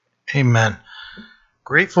Amen.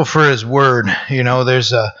 Grateful for His Word.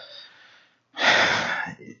 There's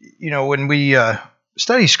when we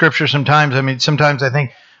study Scripture sometimes, sometimes I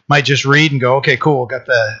think might just read and go, okay, cool, got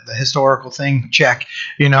the historical thing, check,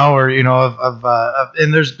 and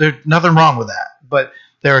there's nothing wrong with that. But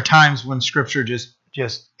there are times when Scripture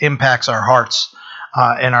just impacts our hearts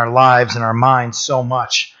and our lives and our minds so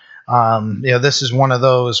much. This is one of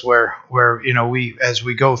those where we as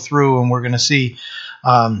we go through and we're going to see.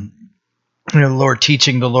 The Lord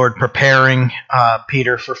teaching, the Lord preparing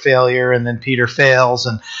Peter for failure, and then Peter fails,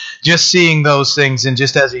 and just seeing those things. And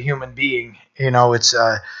just as a human being, it's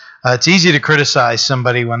easy to criticize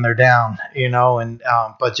somebody when they're down,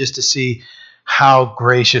 but just to see how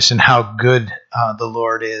gracious and how good the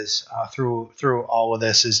Lord is through all of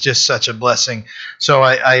this is just such a blessing. So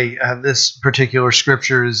I this particular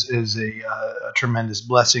scripture is a tremendous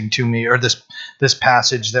blessing to me, or this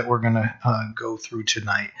passage that we're going to go through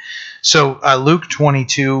tonight. So Luke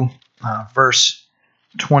 22, verse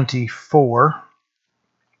 24.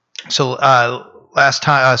 So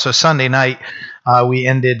Sunday night we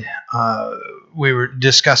ended. We were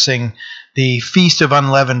discussing the Feast of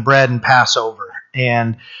Unleavened Bread and Passover,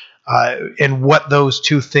 and what those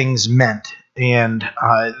two things meant, and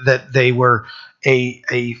that they were a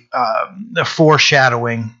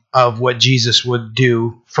foreshadowing of what Jesus would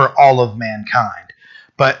do for all of mankind.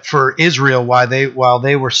 But for Israel, while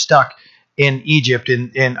they were stuck in Egypt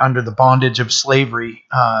and under the bondage of slavery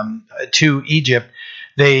to Egypt,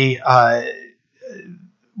 they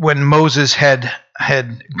when Moses had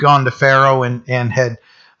gone to Pharaoh and had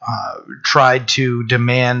tried to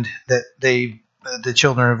demand that the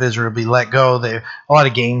children of Israel be let go. A lot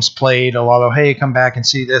of games played, a lot of, hey, come back and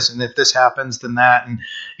see this, and if this happens, then that, and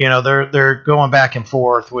they're going back and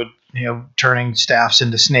forth with turning staffs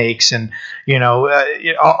into snakes, and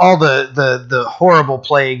all the horrible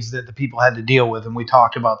plagues that the people had to deal with, and we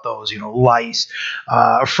talked about those, lice,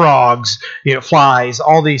 frogs, flies,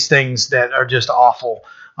 all these things that are just awful.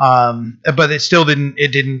 But it still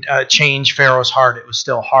didn't change Pharaoh's heart. It was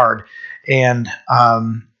still hard. And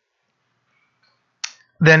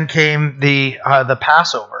then came the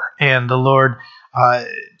Passover, and the Lord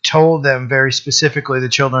told them very specifically, the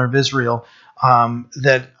children of Israel,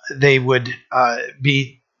 that they would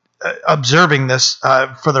be observing this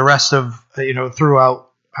for the rest of throughout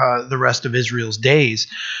the rest of Israel's days.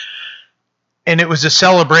 And it was a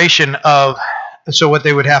celebration of. So what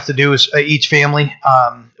they would have to do is each family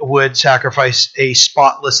would sacrifice a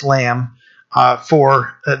spotless lamb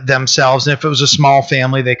for themselves. And if it was a small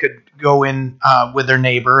family, they could go in with their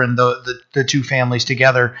neighbor and the two families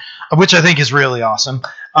together, which I think is really awesome.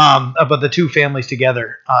 But the two families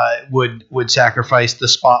together would sacrifice the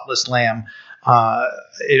spotless lamb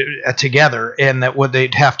together. And that what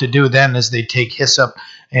they'd have to do then is they'd take hyssop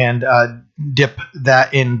and dip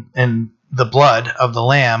that in the blood of the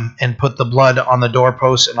lamb and put the blood on the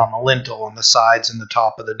doorpost and on the lintel, on the sides and the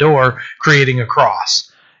top of the door, creating a cross.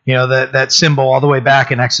 That symbol all the way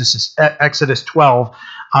back in Exodus 12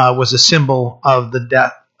 was a symbol of the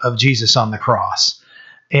death of Jesus on the cross.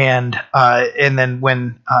 And then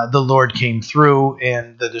when the Lord came through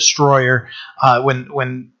and the destroyer,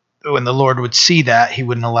 when the Lord would see that, he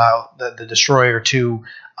wouldn't allow the destroyer to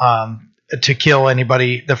kill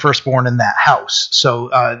anybody, the firstborn in that house. So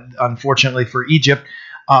unfortunately for Egypt,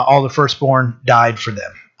 all the firstborn died for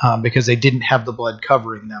them because they didn't have the blood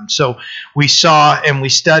covering them. So we saw and we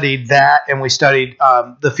studied that, and we studied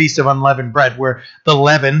the Feast of Unleavened Bread, where the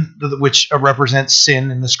leaven, which represents sin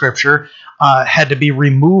in the scripture, had to be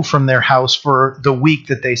removed from their house for the week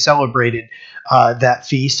that they celebrated that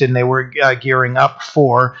feast, and they were gearing up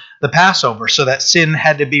for the Passover. So that sin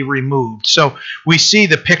had to be removed. So we see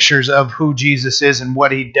the pictures of who Jesus is and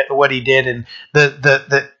what he did, and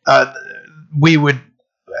we would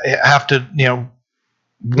have to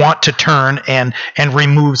want to turn and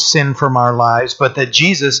remove sin from our lives, but that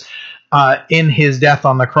Jesus in his death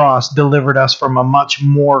on the cross delivered us from a much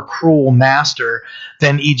more cruel master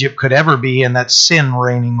than Egypt could ever be, and that's sin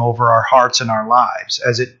reigning over our hearts and our lives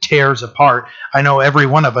as it tears apart. I know every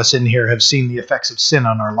one of us in here have seen the effects of sin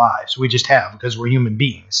on our lives. We just have, because we're human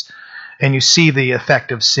beings. And you see the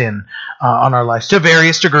effect of sin on our lives to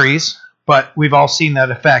various degrees, but we've all seen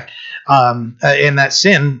that effect. And that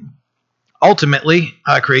sin ultimately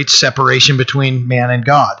creates separation between man and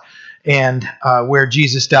God. And where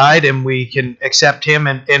Jesus died, and we can accept him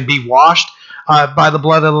and be washed by the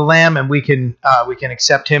blood of the Lamb, and we can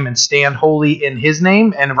accept him and stand holy in his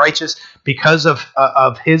name and righteous because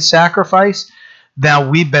of his sacrifice. Now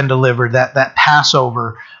we've been delivered, that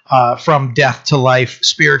Passover from death to life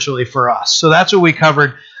spiritually for us. So that's what we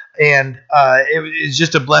covered And it was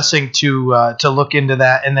just a blessing to look into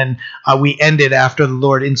that. And then we ended after the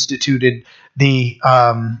Lord instituted the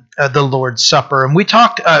Lord's Supper, and we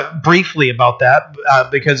talked briefly about that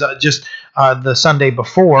because just the Sunday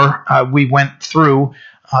before we went through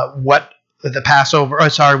what the Passover,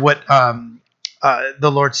 what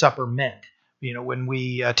the Lord's Supper meant. When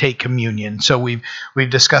we take communion. So we've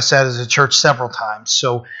discussed that as a church several times.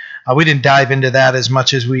 So we didn't dive into that as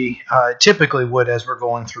much as we typically would as we're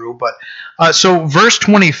going through. But so verse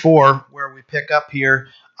 24, where we pick up here,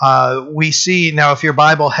 we see now if your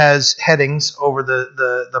Bible has headings over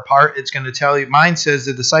the part, it's going to tell you. Mine says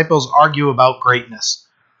the disciples argue about greatness.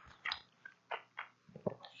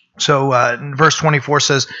 So verse 24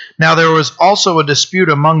 says, "Now there was also a dispute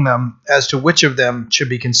among them as to which of them should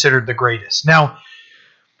be considered the greatest." Now,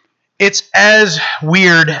 it's as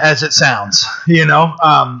weird as it sounds,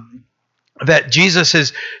 that Jesus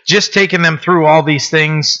has just taken them through all these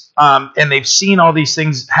things, and they've seen all these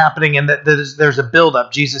things happening, and that there's a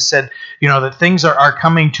buildup. Jesus said, that things are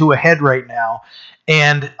coming to a head right now.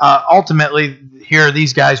 And ultimately, here are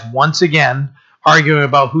these guys once again arguing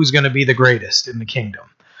about who's going to be the greatest in the kingdom.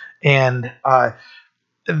 And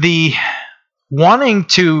the wanting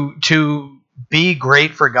to be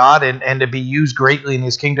great for God and to be used greatly in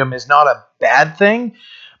His kingdom is not a bad thing.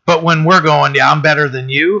 But when we're going, yeah, I'm better than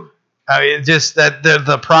you, just that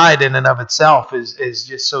the pride in and of itself is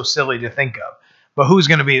just so silly to think of. But who's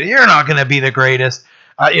going to be? You're not going to be the greatest.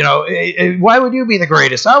 Why would you be the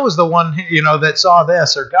greatest? I was the one, that saw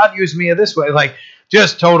this, or God used me this way. Like,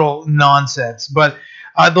 just total nonsense. But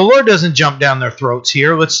the Lord doesn't jump down their throats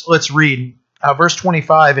here. Let's read verse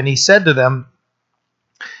 25. "And He said to them,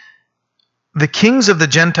 the kings of the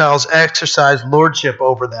Gentiles exercise lordship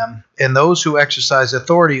over them, and those who exercise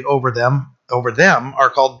authority over them are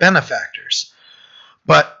called benefactors.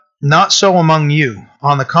 But not so among you.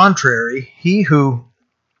 On the contrary, he who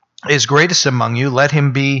is greatest among you, let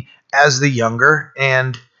him be as the younger,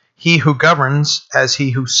 and he who governs as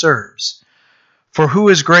he who serves. For who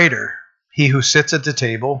is greater, he who sits at the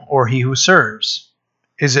table or he who serves?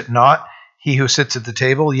 Is it not he who sits at the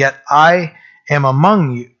table? Yet I am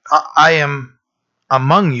among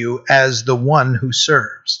you as the one who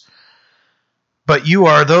serves. But you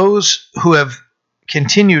are those who have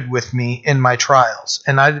continued with me in my trials,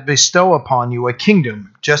 and I bestow upon you a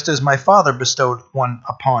kingdom, just as my Father bestowed one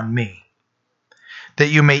upon me, that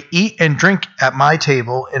you may eat and drink at my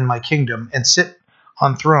table in my kingdom, and sit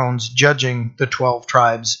on thrones judging the 12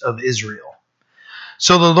 tribes of Israel."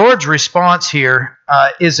 So the Lord's response here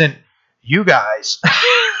isn't, you guys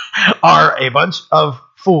are a bunch of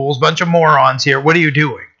fools, bunch of morons here. What are you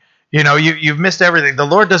doing? You've missed everything. The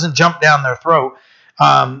Lord doesn't jump down their throat.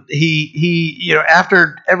 He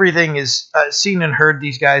after everything is seen and heard,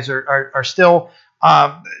 these guys are still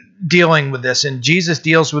dealing with this, and Jesus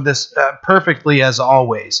deals with this perfectly as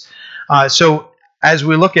always. So as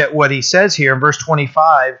we look at what he says here in verse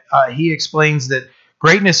 25, he explains that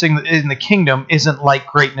greatness in the kingdom isn't like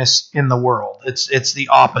greatness in the world. It's the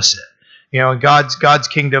opposite. In God's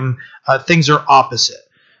kingdom, things are opposite.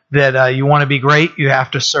 That you want to be great, you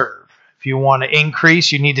have to serve. If you want to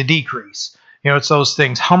increase, you need to decrease. It's those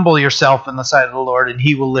things. Humble yourself in the sight of the Lord, and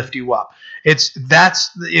He will lift you up. The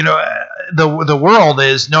world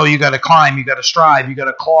is, no, you got to climb, you got to strive, you got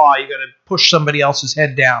to claw, you got to push somebody else's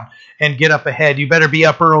head down and get up ahead. You better be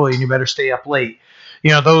up early and you better stay up late.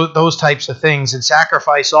 Those types of things, and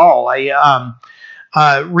sacrifice all. I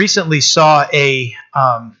recently saw a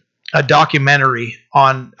documentary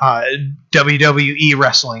on WWE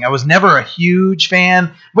wrestling. I was never a huge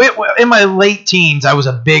fan. In my late teens, I was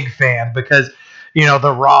a big fan because,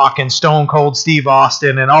 The Rock and Stone Cold Steve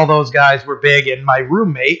Austin and all those guys were big, and my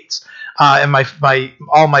roommates and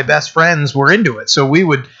all my best friends were into it. So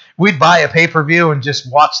we'd buy a pay-per-view and just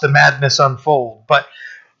watch the madness unfold. But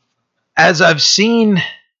as I've seen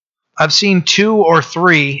 2 or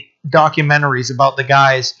 3 documentaries about the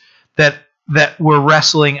guys that were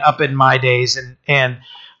wrestling up in my days, and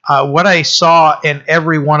what I saw in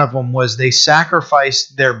every one of them was they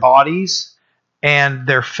sacrificed their bodies and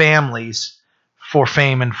their families for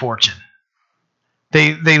fame and fortune.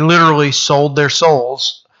 They literally sold their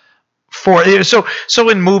souls for. So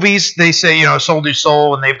in movies they say, sold your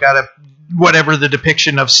soul, and they've got whatever the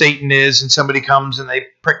depiction of Satan is, and somebody comes and they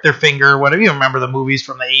prick their finger, whatever. You remember the movies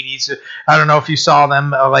from the 80s. I don't know if you saw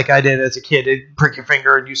them like I did as a kid. It'd prick your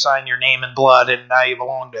finger and you sign your name in blood, and now you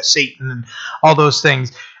belong to Satan and all those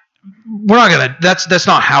things. That's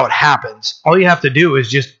not how it happens. All you have to do is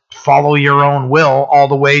just follow your own will all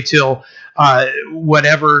the way till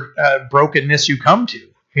whatever brokenness you come to.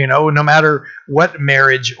 no matter what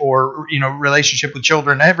marriage or, relationship with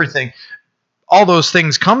children, everything, all those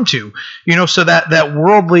things come to, so that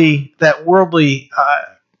worldly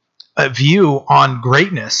view on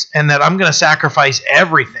greatness, and that I'm going to sacrifice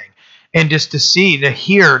everything, and just to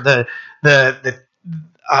hear the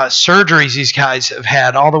surgeries these guys have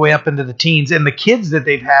had all the way up into the teens, and the kids that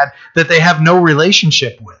they've had that they have no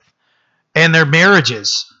relationship with, and their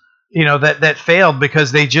marriages, that failed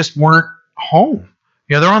because they just weren't home.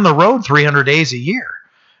 They're on the road 300 days a year,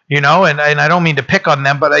 and I don't mean to pick on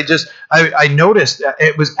them, but I noticed that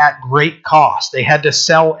it was at great cost. They had to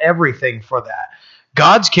sell everything for that.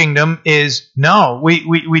 God's kingdom is, no,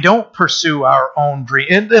 we don't pursue our own dream.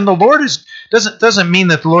 And the Lord doesn't mean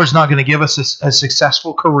that the Lord's not going to give us a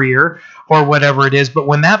successful career or whatever it is, but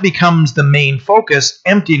when that becomes the main focus,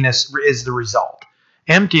 emptiness is the result.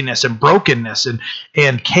 Emptiness and brokenness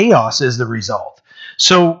and chaos is the result.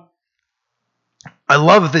 So I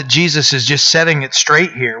love that Jesus is just setting it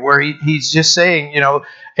straight here, where he's just saying,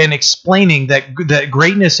 and explaining that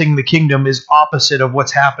greatness in the kingdom is opposite of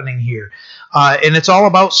what's happening here. And it's all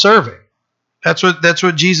about serving. That's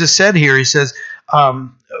what Jesus said here. He says,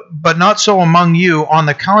 but not so among you. On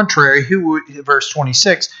the contrary, verse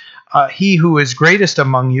 26, he who is greatest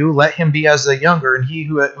among you, let him be as the younger, and he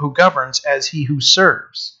who governs as he who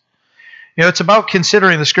serves. It's about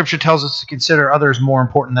considering. The scripture tells us to consider others more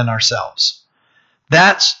important than ourselves.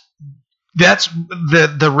 That's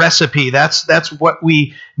the recipe. That's what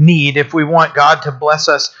we need if we want God to bless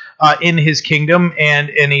us in His kingdom and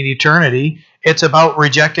in eternity. It's about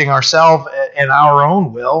rejecting ourselves and our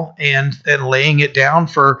own will and laying it down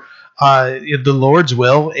for the Lord's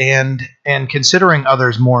will, and considering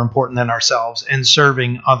others more important than ourselves and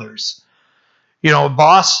serving others. A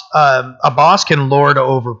boss can lord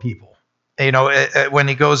over people. When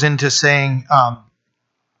he goes into saying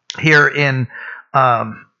here in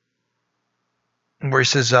where he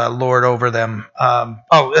says lord over them.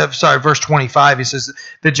 Verse 25, he says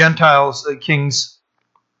the Gentile kings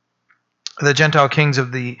of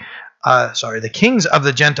the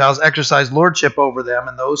Gentiles exercise lordship over them,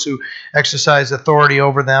 and those who exercise authority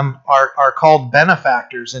over them are called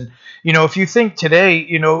benefactors. And if you think today,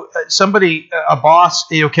 a boss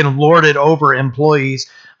can lord it over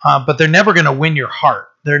employees, but they're never going to win your heart.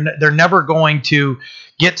 They're never going to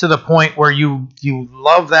get to the point where you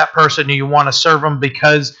love that person and you want to serve them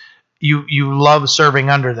because you love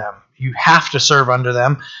serving under them. You have to serve under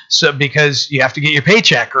them, because you have to get your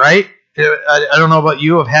paycheck, right? I don't know about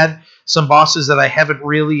you. I've had some bosses that I haven't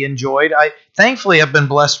really enjoyed. Thankfully I've been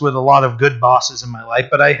blessed with a lot of good bosses in my life,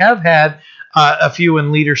 but I have had a few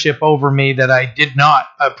in leadership over me that I did not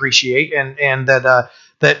appreciate, and that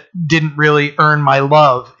didn't really earn my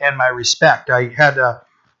love and my respect. I had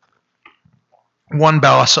one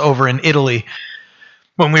boss over in Italy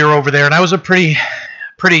when we were over there, and I was a pretty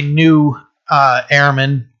new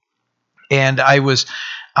airman, and I was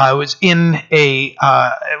in a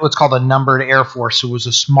what's called a numbered Air Force. It was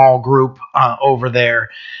a small group over there,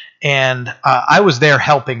 and I was there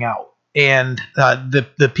helping out. And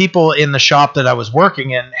the people in the shop that I was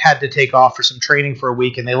working in had to take off for some training for a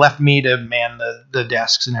week, and they left me to man the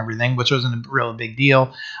desks and everything, which wasn't a real big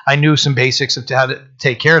deal. I knew some basics of how to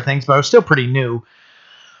take care of things, but I was still pretty new.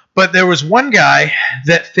 But there was one guy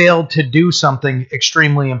that failed to do something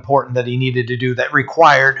extremely important that he needed to do that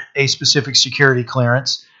required a specific security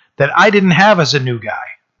clearance that I didn't have as a new guy.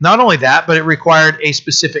 Not only that, but it required a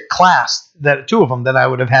specific class, two of them that I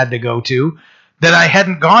would have had to go to, that I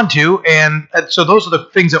hadn't gone to, and so those are the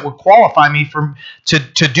things that would qualify me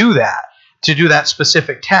to do that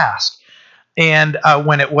specific task. And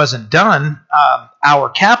when it wasn't done, our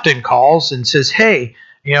captain calls and says, "Hey,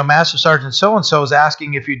 Master Sergeant so and so is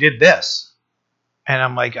asking if you did this," and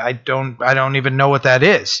I'm like, "I don't even know what that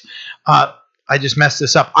is. I just messed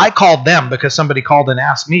this up." I called them because somebody called and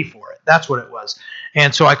asked me for it. That's what it was.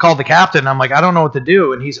 And so I called the captain. I'm like, "I don't know what to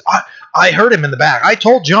do." And I heard him in the back. "I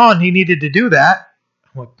told John he needed to do that."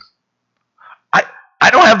 I'm like, I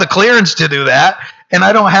don't have the clearance to do that, and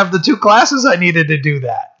I don't have the 2 classes I needed to do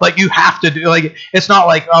that. Like, you have to do, like, it's not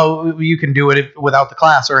like, oh, you can do it without the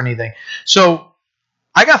class or anything. So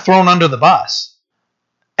I got thrown under the bus,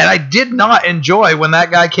 and I did not enjoy when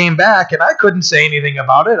that guy came back, and I couldn't say anything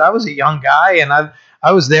about it. I was a young guy, and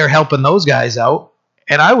I was there helping those guys out,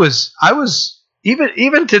 and I was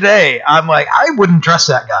even today, I'm like, I wouldn't trust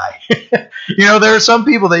that guy. There are some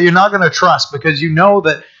people that you're not going to trust because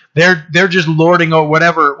that they're just lording over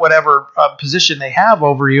whatever position they have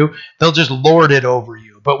over you. They'll just lord it over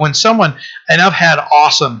you. But when someone, and I've had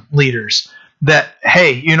awesome leaders that,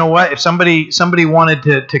 hey, you know what? If somebody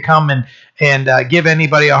wanted to come and give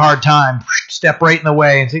anybody a hard time, step right in the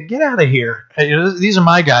way and say, get out of here. These are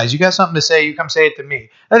my guys. You got something to say, you come say it to me.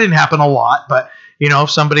 That didn't happen a lot, but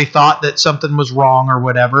if somebody thought that something was wrong or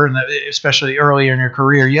whatever, and especially earlier in your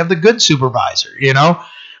career, you have the good supervisor.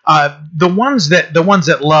 The ones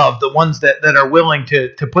that love, the ones that are willing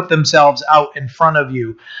to put themselves out in front of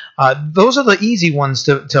you, those are the easy ones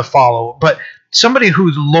to follow. But somebody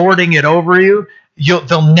who's lording it over you,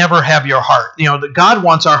 they'll never have your heart. God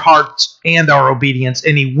wants our hearts and our obedience,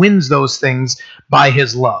 and He wins those things by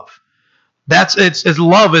His love. It's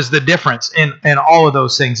love is the difference in all of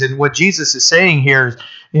those things. And what Jesus is saying here is,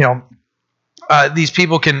 these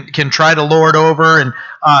people can try to lord over, and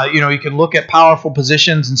you can look at powerful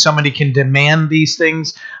positions, and somebody can demand these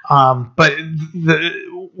things. But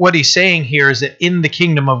what He's saying here is that in the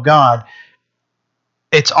kingdom of God,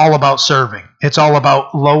 it's all about serving. It's all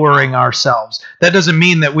about lowering ourselves. That doesn't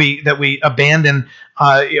mean that we abandon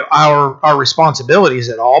our responsibilities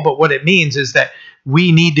at all. But what it means is that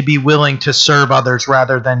we need to be willing to serve others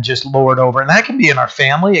rather than just lord over. And that can be in our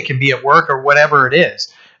family, it can be at work, or whatever it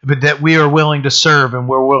is. But that we are willing to serve, and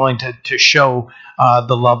we're willing to show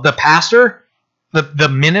the love. The pastor, the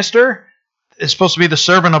minister, is supposed to be the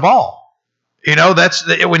servant of all. That's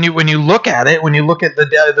when you look at it, when you look at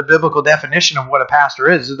the biblical definition of what a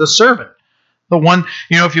pastor is the servant. The one,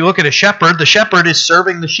 if you look at a shepherd, the shepherd is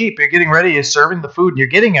serving the sheep. You're getting ready, is serving the food, and you're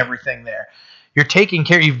getting everything there. You're taking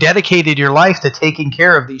care. You've dedicated your life to taking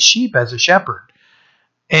care of these sheep as a shepherd,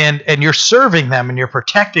 and you're serving them, and you're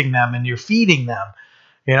protecting them, and you're feeding them.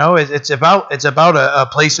 It's about a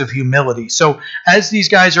place of humility. So as these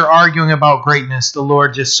guys are arguing about greatness, the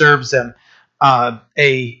Lord just serves them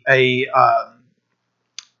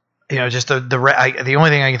just the only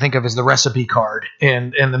thing I can think of is the recipe card,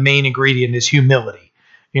 and the main ingredient is humility.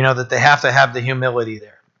 That they have to have the humility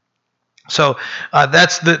there. So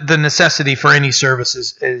that's the necessity for any service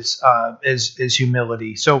is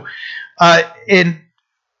humility. So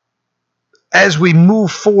as we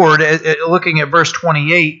move forward, looking at verse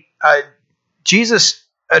 28, Jesus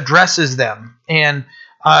addresses them, and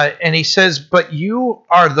He says, "But you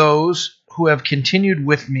are those who have continued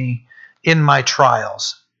with me in my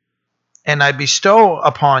trials, and I bestow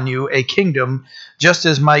upon you a kingdom, just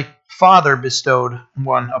as my Father bestowed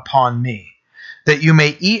one upon me, that you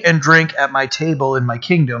may eat and drink at my table in my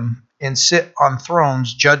kingdom, and sit on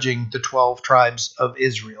thrones judging the 12 tribes of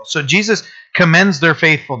Israel." So Jesus commends their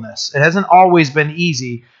faithfulness. It hasn't always been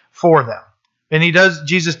easy for them, and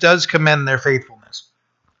Jesus does commend their faithfulness.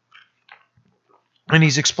 And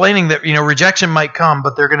He's explaining that rejection might come,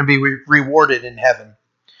 but they're going to be rewarded in heaven.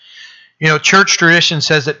 Church tradition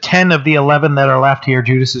says that 10 of the 11 that are left here,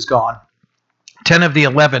 Judas is gone. 10 of the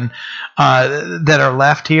 11 that are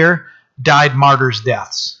left here died martyrs'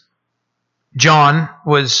 deaths. John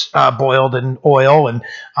was boiled in oil and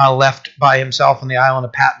left by himself on the island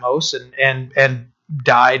of Patmos, and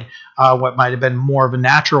died what might have been more of a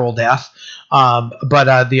natural death.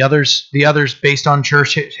 But the others, based on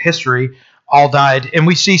church history, all died, and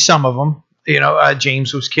we see some of them.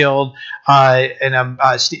 James was killed, and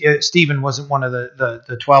Stephen wasn't one of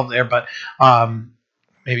the 12 there, but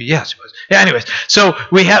maybe yes, he was. Yeah. Anyways, so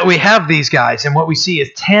we have these guys, and what we see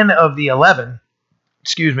is 10 of the 11,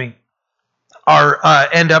 are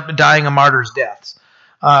end up dying a martyr's deaths.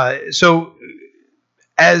 So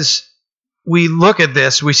as we look at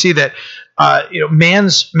this, we see that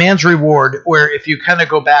man's reward, where if you kind of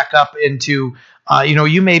go back up into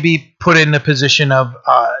you may be put in a position of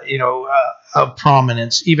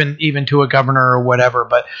prominence, even to a governor or whatever.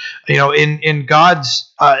 But in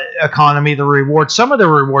God's economy, some of the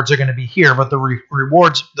rewards are going to be here, but the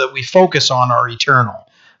rewards that we focus on are eternal.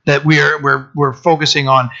 That we're focusing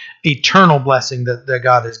on eternal blessing that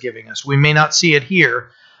God is giving us. We may not see it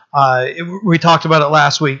here. We talked about it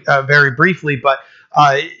last week very briefly, but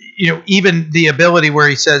even the ability where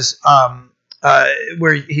He says.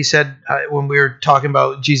 Where He said when we were talking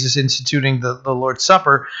about Jesus instituting the Lord's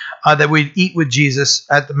Supper, that we'd eat with Jesus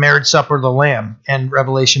at the marriage supper of the Lamb in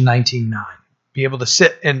Revelation 19:9, be able to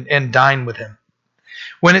sit and dine with Him.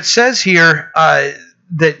 When it says here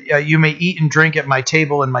that you may eat and drink at my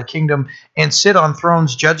table in my kingdom, and sit on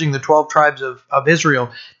thrones judging the 12 tribes of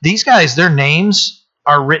Israel, these guys, their names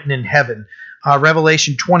are written in heaven.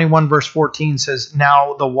 Revelation 21 verse 14 says,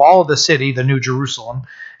 "Now the wall of the city, the New Jerusalem,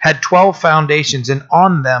 had 12 foundations, and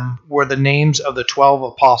on them were the names of the 12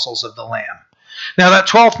 apostles of the Lamb." Now that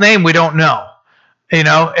 12th name we don't know.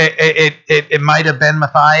 It might have been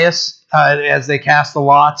Matthias as they cast the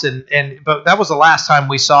lots, but that was the last time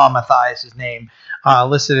we saw Matthias' name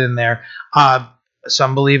listed in there.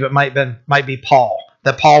 Some believe it might be Paul.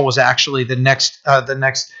 That Paul was actually the next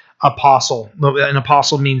apostle. An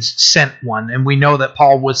apostle means sent one, and we know that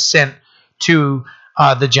Paul was sent to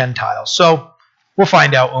the Gentiles. So we'll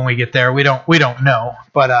find out when we get there. We don't know,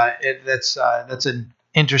 but that's an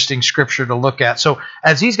interesting scripture to look at. So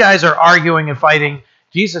as these guys are arguing and fighting,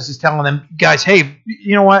 Jesus is telling them, guys, hey,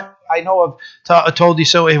 you know what? I know I've told you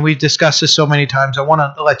so, and we've discussed this so many times. I want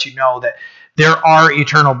to let you know that there are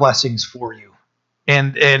eternal blessings for you,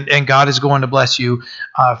 and God is going to bless you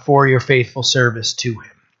for your faithful service to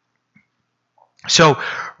Him. So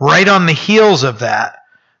right on the heels of that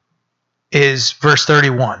is verse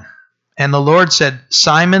 31. And the Lord said,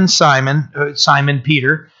 Simon, Simon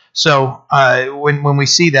Peter. So when we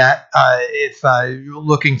see that, if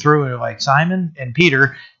looking through, and like Simon and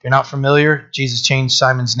Peter, if you're not familiar, Jesus changed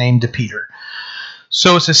Simon's name to Peter.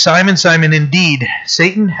 So it says, Simon, Simon, indeed,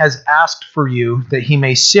 Satan has asked for you that he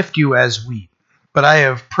may sift you as wheat. But I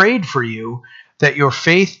have prayed for you that your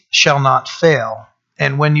faith shall not fail.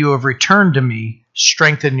 And when you have returned to me,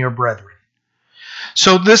 strengthen your brethren.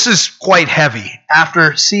 So this is quite heavy.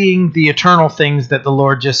 After seeing the eternal things that the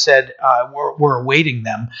Lord just said were awaiting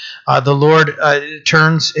them, the Lord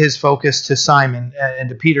turns his focus to Simon and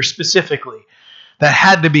to Peter specifically. That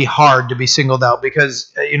had to be hard to be singled out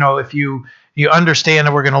because, if you understand,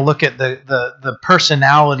 and we're going to look at the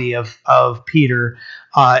personality of Peter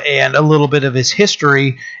and a little bit of his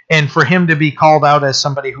history, and for him to be called out as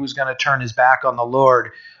somebody who's going to turn his back on the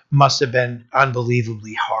Lord must have been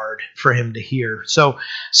unbelievably hard for him to hear. So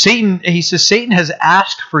he says, Satan has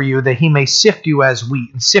asked for you that he may sift you as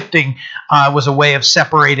wheat. And sifting was a way of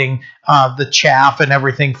separating the chaff and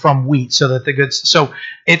everything from wheat, so that the goods. So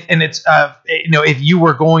if you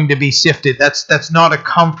were going to be sifted, that's not a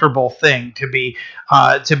comfortable thing to be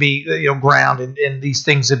ground and these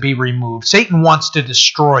things to be removed. Satan wants to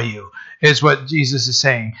destroy you, is what Jesus is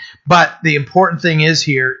saying. But the important thing is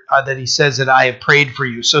here that he says that I have prayed for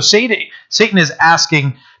you. So Satan is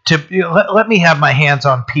asking to let me have my hands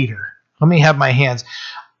on Peter. Let me have my hands.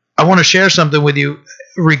 I want to share something with you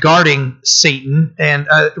regarding Satan and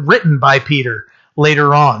written by Peter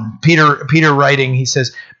later on. Peter writing, he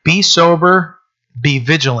says, be sober, be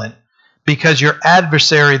vigilant, because your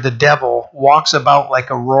adversary, the devil, walks about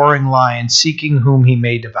like a roaring lion, seeking whom he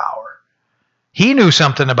may devour. He knew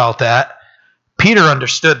something about that. Peter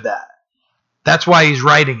understood that. That's why he's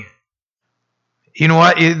writing it. You know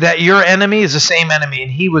what? That your enemy is the same enemy, and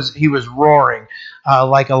he was roaring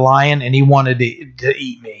like a lion, and he wanted to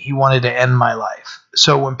eat me. He wanted to end my life.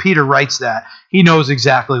 So when Peter writes that, he knows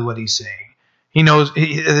exactly what he's saying. He knows.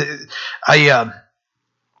 I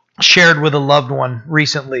shared with a loved one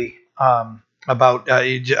recently about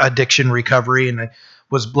addiction recovery, and I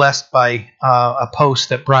was blessed by a post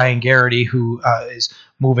that Brian Garrity, who is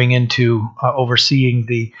moving into overseeing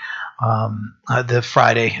the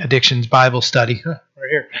Friday Addictions Bible study, right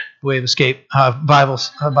here, Way of Escape Bible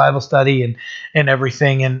study and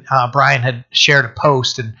everything. And Brian had shared a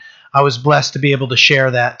post, and I was blessed to be able to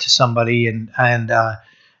share that to somebody and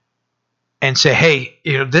say, hey,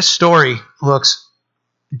 this story looks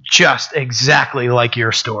just exactly like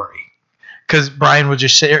your story. Because Brian was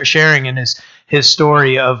just sharing in his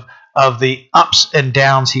story of the ups and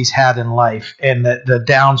downs he's had in life, and that the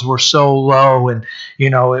downs were so low, and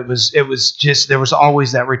it was just, there was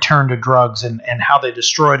always that return to drugs and how they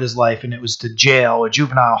destroyed his life, and it was to jail or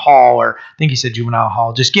juvenile hall, or I think he said juvenile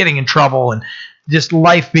hall, just getting in trouble and just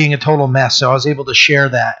life being a total mess. So I was able to share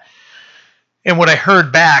that, and what I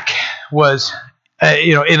heard back was,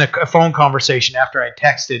 in a phone conversation after I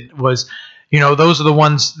texted was, those are the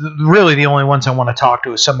ones, really the only ones I want to talk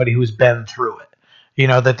to is somebody who's been through it,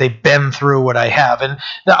 that they've been through what I have. And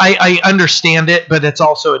I understand it, but it's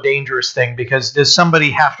also a dangerous thing, because does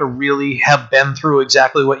somebody have to really have been through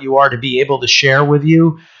exactly what you are to be able to share with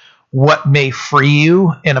you what may free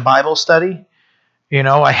you in a Bible study?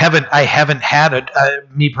 I haven't had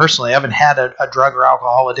me personally, I haven't had a drug or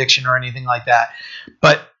alcohol addiction or anything like that,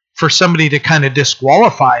 but for somebody to kind of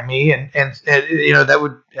disqualify me and that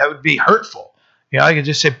would be hurtful. I could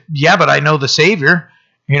just say, yeah, but I know the Savior.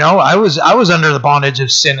 I was under the bondage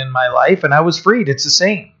of sin in my life, and I was freed. It's the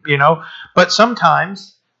same, But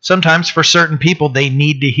sometimes for certain people, they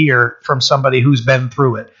need to hear from somebody who's been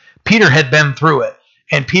through it. Peter had been through it,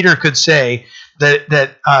 and Peter could say that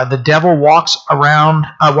the devil walks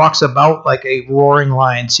about like a roaring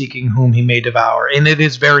lion, seeking whom he may devour, and it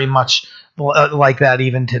is very much like that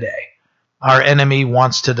even today. Our enemy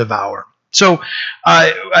wants to devour. So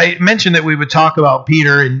I mentioned that we would talk about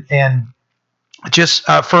Peter and just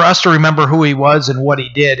for us to remember who he was and what he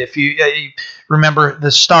did. If you remember the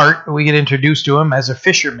start, we get introduced to him as a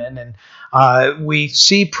fisherman, and we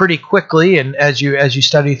see pretty quickly, and as you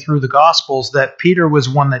study through the Gospels, that Peter was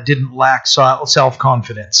one that didn't lack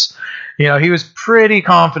self-confidence. He was pretty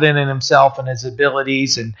confident in himself and his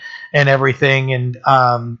abilities and everything. And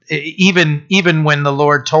even when the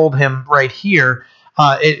Lord told him right here,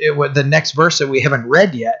 the next verse that we haven't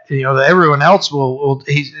read yet, that everyone else will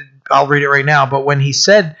I'll read it right now. But when he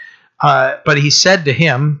said, but he said to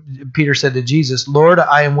him, Peter said to Jesus, "Lord,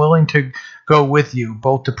 I am willing to go with you,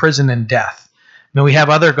 both to prison and death." Now we have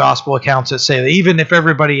other gospel accounts that say that even if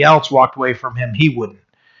everybody else walked away from him, he wouldn't.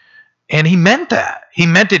 And he meant that. He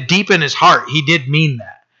meant it deep in his heart. He did mean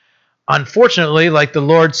that. Unfortunately, like the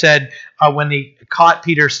Lord said when he caught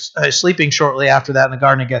Peter sleeping shortly after that in the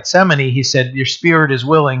Garden of Gethsemane, he said, "Your spirit is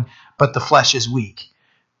willing, but the flesh is weak."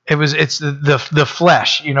 It's the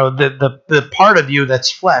flesh, the part of you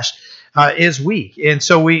that's flesh is weak. And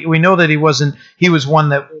so we know that he was one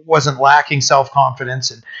that wasn't lacking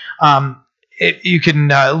self-confidence. And you can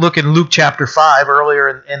look in Luke chapter 5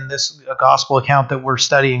 earlier in this gospel account that we're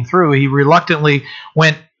studying through. He reluctantly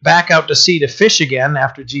went back out to sea to fish again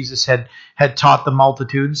after Jesus had taught the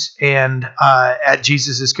multitudes. And at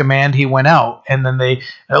Jesus' command, he went out. And then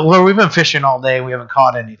Lord, we've been fishing all day. We haven't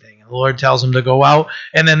caught anything. And the Lord tells them to go out.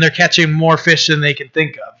 And then they're catching more fish than they can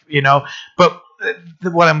think of, But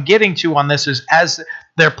what I'm getting to on this is as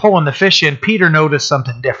they're pulling the fish in, Peter noticed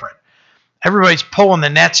something different. Everybody's pulling the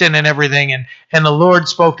nets in and everything, and the Lord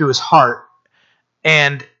spoke to his heart.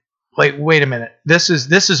 And wait a minute, this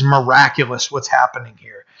is miraculous what's happening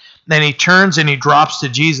here. Then he turns and he drops to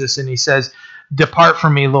Jesus and he says, "Depart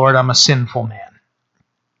from me, Lord, I'm a sinful man."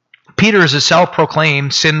 Peter is a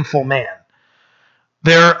self-proclaimed sinful man.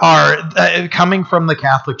 There are coming from the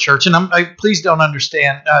Catholic Church, and please don't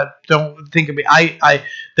understand. Don't think of me.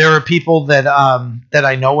 There are people that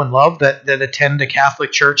I know and love that attend a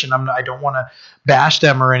Catholic Church, and I don't want to bash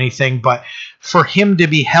them or anything. But for him to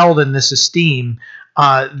be held in this esteem,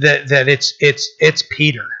 that it's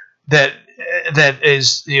Peter that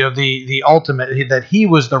is the ultimate, that he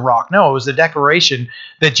was the rock. No, it was the declaration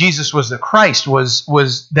that Jesus was the Christ,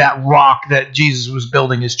 was that rock that Jesus was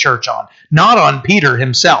building his church on, not on Peter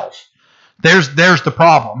himself. There's the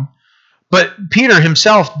problem. But Peter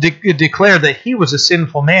himself declared that he was a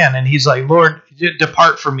sinful man, and he's like, "Lord,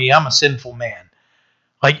 depart from me, I'm a sinful man.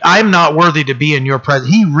 I'm not worthy to be in your presence."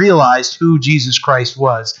 He realized who Jesus Christ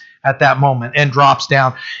was at that moment and drops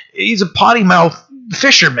down. He's a potty mouth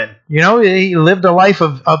fisherman. He lived a life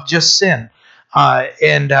of just sin.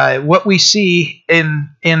 And what we see in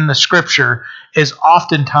the scripture is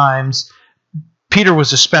oftentimes Peter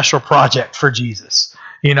was a special project for Jesus.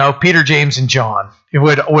 Peter, James, and John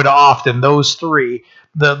would often, those three,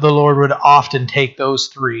 the Lord would often take those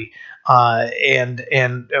three and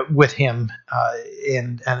with him,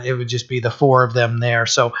 and it would just be the four of them there.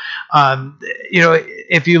 So,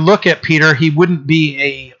 if you look at Peter, he wouldn't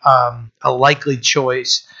be a likely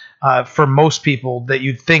choice for most people that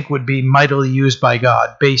you'd think would be mightily used by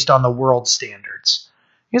God based on the world standards.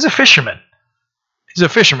 He's a fisherman. He's a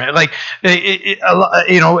fisherman. You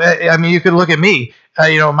could look at me,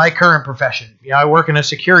 my current profession. I work in a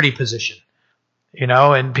security position.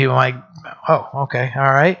 And people are like, "Oh, okay,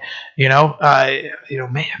 all right."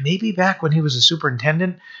 Maybe back when he was a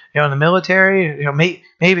superintendent, in the military,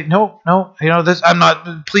 maybe no, this, I'm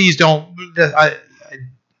not, please don't,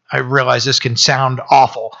 I realize this can sound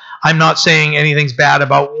awful. I'm not saying anything's bad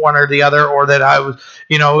about one or the other, or that I was,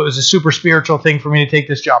 it was a super spiritual thing for me to take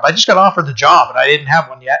this job. I just got offered the job and I didn't have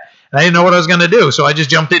one yet, and I didn't know what I was going to do, so I just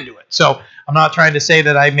jumped into it. So I'm not trying to say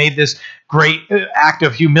that I made this great act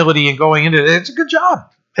of humility in going into it. It's a good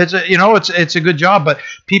job. It's a good job, but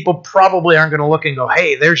people probably aren't going to look and go,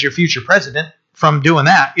 "Hey, there's your future president," from doing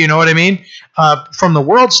that. You know what I mean? From the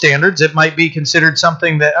world standards, it might be considered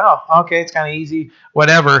something that, "Oh, okay, it's kind of easy,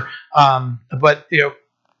 whatever." But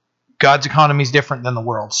God's economy is different than the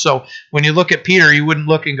world. So when you look at Peter, you wouldn't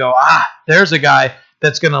look and go, "There's a guy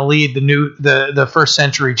that's going to lead the first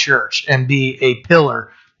century church and be a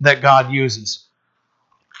pillar that God uses."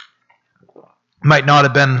 Might not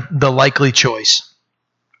have been the likely choice.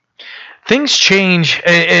 Things change,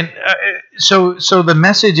 and so the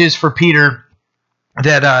message is for Peter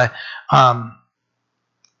that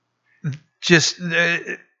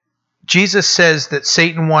Jesus says that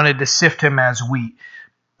Satan wanted to sift him as wheat,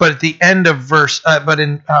 but at the end of verse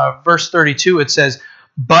 32 it says,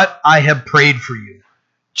 "But I have prayed for you."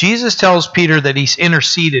 Jesus tells Peter that he's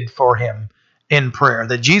interceded for him in prayer,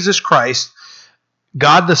 that Jesus Christ,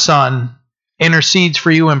 God the Son, intercedes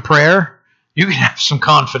for you in prayer. You can have some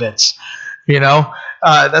confidence.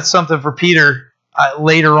 That's something for Peter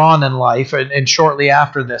later on in life, and shortly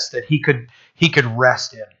after this, that he could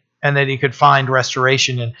rest in. and that he could find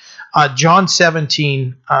restoration. And John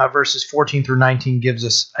 17, verses 14 through 19 gives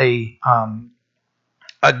us a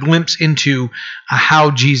glimpse into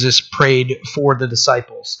how Jesus prayed for the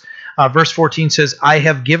disciples. Verse 14 says, I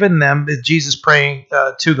have given them, Jesus praying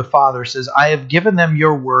to the Father says, I have given them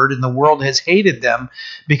your word, and the world has hated them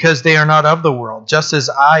because they are not of the world, just as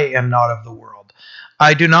I am not of the world.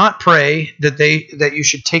 I do not pray that you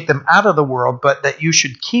should take them out of the world, but that you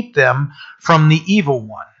should keep them from the evil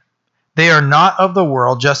one. They are not of the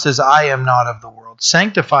world, just as I am not of the world.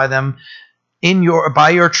 Sanctify them by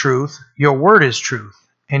your truth. Your word is truth.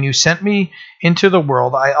 And you sent me into the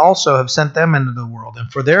world. I also have sent them into the world. And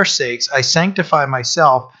for their sakes I sanctify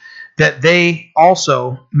myself, that they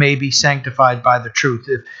also may be sanctified by the truth.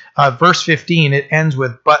 Verse 15, it ends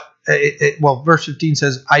with, verse 15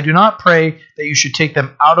 says, I do not pray that you should take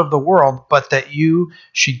them out of the world, but that you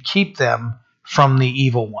should keep them from the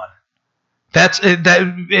evil one. That's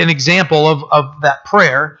an example of that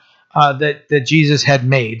prayer that Jesus had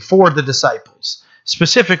made for the disciples.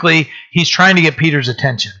 Specifically, he's trying to get Peter's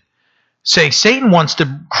attention. Say, Satan wants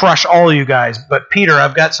to crush all you guys, but Peter,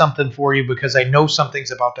 I've got something for you because I know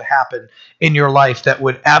something's about to happen in your life that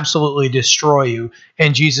would absolutely destroy you,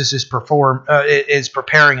 and Jesus is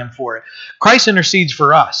preparing him for it. Christ intercedes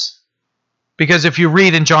for us, because if you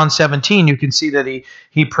read in John 17, you can see that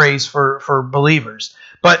he prays for believers.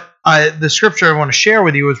 But the scripture I want to share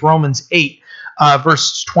with you is Romans 8,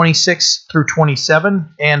 verse 26 through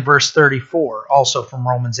 27, and verse 34, also from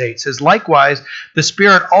Romans 8. It says, likewise, the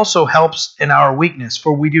Spirit also helps in our weakness,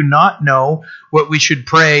 for we do not know what we should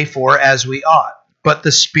pray for as we ought. But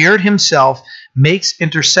the Spirit himself makes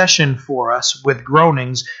intercession for us with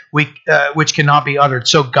groanings which cannot be uttered.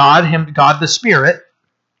 So God the Spirit,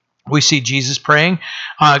 we see Jesus praying.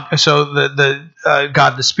 So the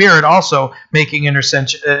God the Spirit also making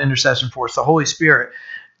intercession for us, the Holy Spirit.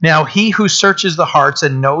 Now he who searches the hearts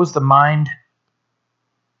and knows the mind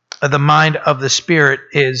of the Spirit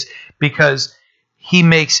is because he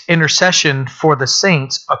makes intercession for the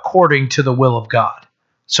saints according to the will of God.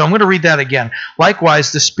 So I'm going to read that again.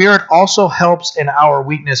 Likewise, the Spirit also helps in our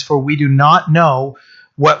weakness, for we do not know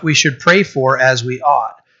what we should pray for as we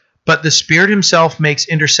ought. But the Spirit himself makes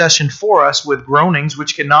intercession for us with groanings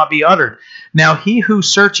which cannot be uttered. Now he who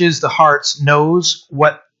searches the hearts knows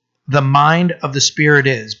what the mind of the Spirit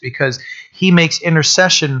is, because he makes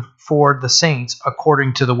intercession for the saints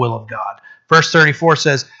according to the will of God. Verse 34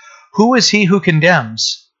 says, who is he who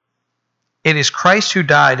condemns? It is Christ who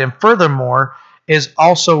died, and furthermore is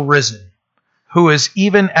also risen, who is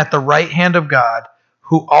even at the right hand of God,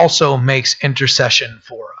 who also makes intercession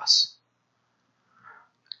for us.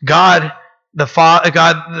 God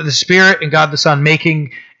the Spirit and God the Son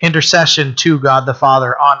making intercession to God the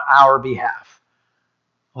Father on our behalf.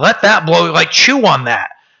 Let that blow, chew on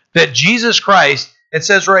that. That Jesus Christ, it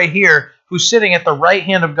says right here, who's sitting at the right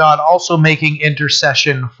hand of God, also making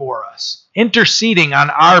intercession for us. Interceding on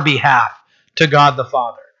our behalf to God the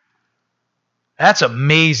Father. That's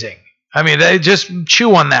amazing. I mean, just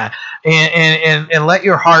chew on that. And let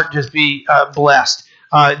your heart just be blessed.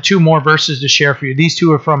 Two more verses to share for you. These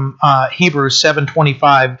two are from Hebrews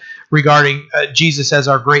 7:25 regarding Jesus as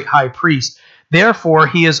our great high priest. Therefore,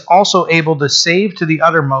 he is also able to save to the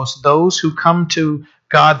uttermost those who come to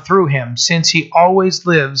God through him, since he always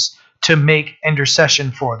lives to make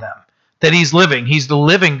intercession for them. That he's living. He's the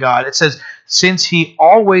living God. It says, since he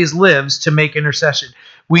always lives to make intercession.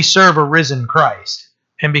 We serve a risen Christ.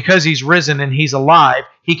 And because he's risen and he's alive,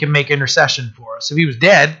 he can make intercession for us. If he was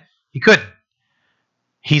dead, he couldn't.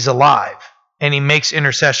 He's alive, and he makes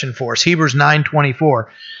intercession for us. Hebrews 9:24.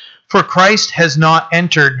 For Christ has not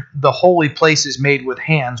entered the holy places made with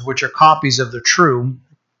hands, which are copies of the true,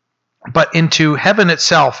 but into heaven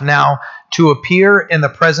itself now to appear in the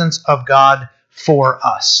presence of God for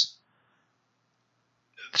us.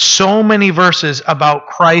 So many verses about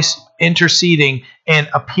Christ interceding and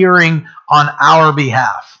appearing on our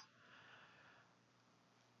behalf.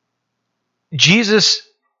 Jesus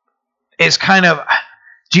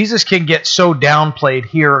can get so downplayed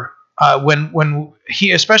here when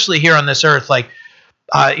he, especially here on this earth,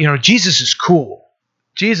 Jesus is cool.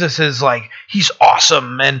 Jesus is he's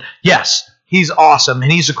awesome. And yes, he's awesome.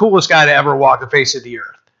 And he's the coolest guy to ever walk the face of the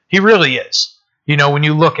earth. He really is, when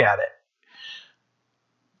you look at it.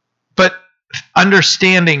 But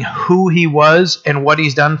understanding who he was and what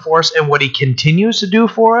he's done for us and what he continues to do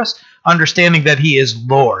for us, understanding that he is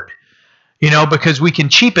Lord. Because we can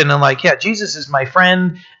cheapen and Jesus is my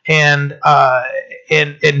friend, and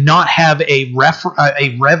not have a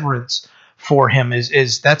reverence for him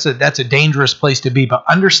that's a dangerous place to be. But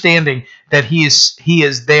understanding that he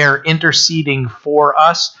is there interceding for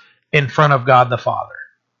us in front of God the Father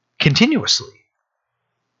continuously.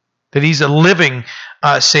 That he's a living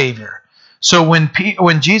Savior. So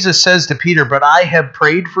when Jesus says to Peter, "But I have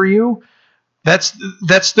prayed for you," that's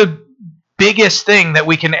the biggest thing that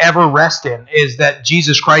we can ever rest in, is that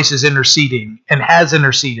Jesus Christ is interceding and has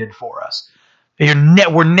interceded for us.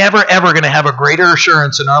 We're never ever going to have a greater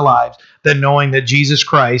assurance in our lives than knowing that Jesus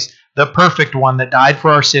Christ, the perfect one that died for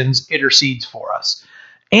our sins, intercedes for us,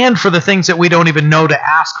 and for the things that we don't even know to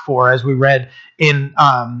ask for, as we read in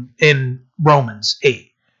Romans 8.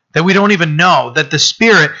 That we don't even know, that the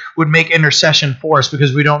Spirit would make intercession for us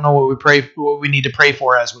because we don't know what we need to pray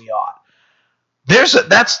for as we ought.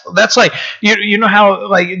 That's like, you know how,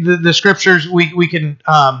 like, the scriptures, we can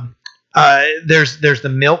there's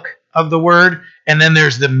the milk of the word, and then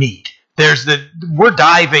there's the meat. We're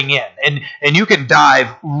diving in, and you can dive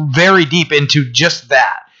very deep into just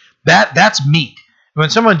that's meat. When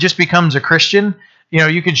someone just becomes a Christian,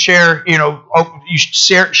 you can share, you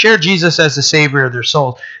share Jesus as the Savior of their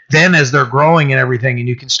souls. Then as they're growing and everything, and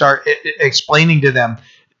you can start explaining to them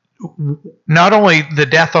not only the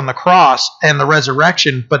death on the cross and the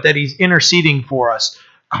resurrection, but that he's interceding for us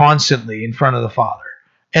constantly in front of the Father.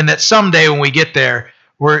 And that someday when we get there,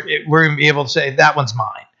 we're going to be able to say, that one's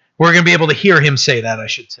mine. We're going to be able to hear him say that, I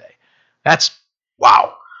should say. That's,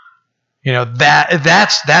 wow.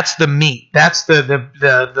 That's the meat. That's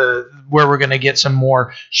the where we're going to get some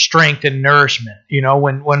more strength and nourishment.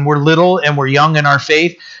 When we're little and we're young in our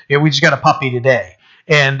faith, we just got a puppy today.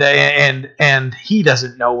 And he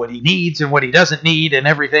doesn't know what he needs and what he doesn't need and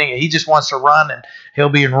everything. He just wants to run, and he'll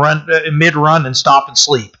be in mid-run and stop and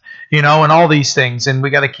sleep, and all these things. And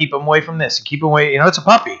we got to keep him away from this and keep him away. It's a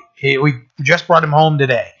puppy. We just brought him home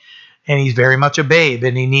today, and he's very much a babe,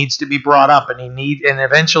 and he needs to be brought up, and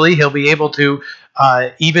eventually he'll be able to,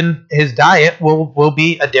 even his diet will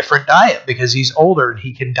be a different diet because he's older and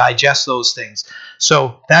he can digest those things.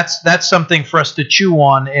 So that's something for us to chew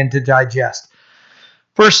on and to digest.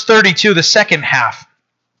 Verse 32, the second half,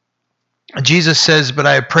 Jesus says, "But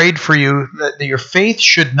I have prayed for you that your faith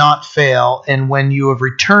should not fail, and when you have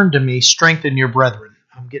returned to me, strengthen your brethren."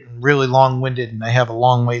 I'm getting really long-winded, and I have a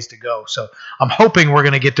long ways to go. So I'm hoping we're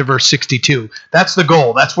going to get to verse 62. That's the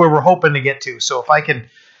goal. That's where we're hoping to get to. So if I can,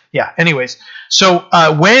 anyways. So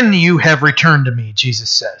when you have returned to me, Jesus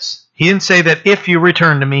says. He didn't say that if you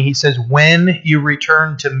return to me. He says when you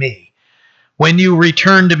return to me. When you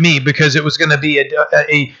return to me, because it was going to be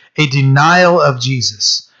a denial of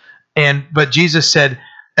Jesus. But Jesus said,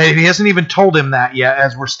 he hasn't even told him that yet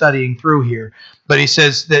as we're studying through here. But he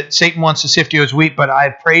says that Satan wants to sift you as wheat, but I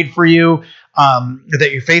prayed for you that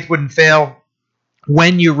your faith wouldn't fail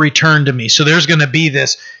when you return to me. So there's going to be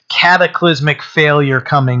this cataclysmic failure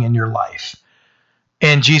coming in your life.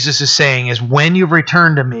 And Jesus is saying is when you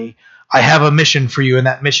return to me, I have a mission for you, and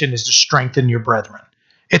that mission is to strengthen your brethren.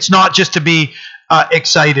 It's not just to be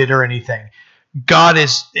excited or anything.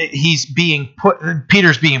 Peter's being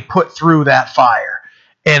put through that fire,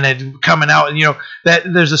 and it coming out. And that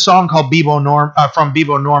there's a song called from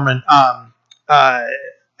Bebo Norman,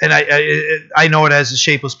 and I know it as a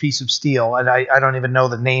shapeless piece of steel, and I don't even know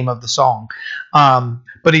the name of the song.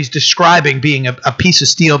 But he's describing being a piece of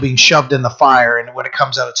steel being shoved in the fire, and when it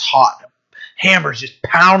comes out, it's hot. Hammer's just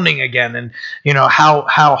pounding again, and how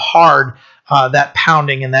hard that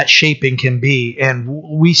pounding and that shaping can be. And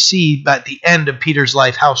we see at the end of Peter's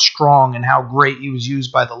life how strong and how great he was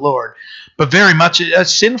used by the Lord. But very much a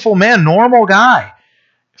sinful man, normal guy,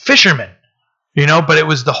 fisherman, but it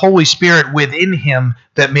was the Holy Spirit within him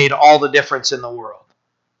that made all the difference in the world.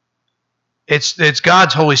 It's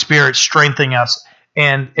God's Holy Spirit strengthening us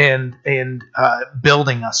and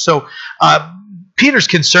building us. So Peter's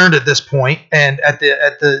concerned at this point, and at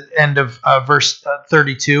the end of verse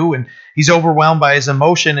 32, and he's overwhelmed by his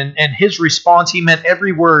emotion, and his response, he meant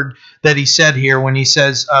every word that he said here when he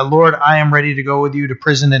says, "Lord, I am ready to go with you to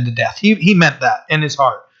prison and to death." He meant that in his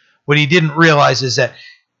heart. What he didn't realize is that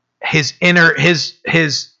his inner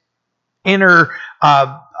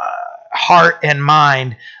heart and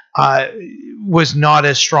mind was not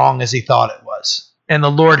as strong as he thought it was, and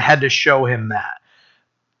the Lord had to show him that.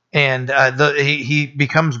 And he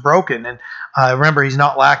becomes broken. And remember, he's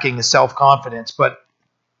not lacking his self-confidence, but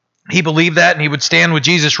he believed that, and he would stand with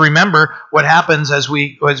Jesus. Remember what happens as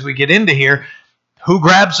we get into here. Who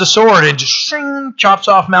grabs the sword and just chops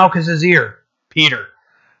off Malchus's ear? Peter.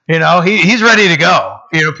 He's ready to go.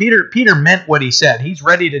 Peter meant what he said. He's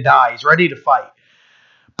ready to die. He's ready to fight.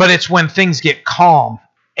 But it's when things get calm,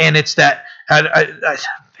 and it's that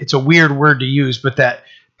it's a weird word to use, but that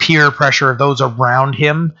peer pressure of those around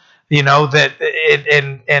him,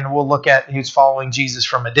 and we'll look at he's following Jesus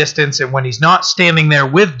from a distance, and when he's not standing there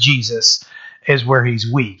with Jesus is where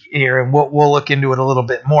he's weak here, and we'll look into it a little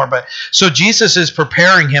bit more. But so Jesus is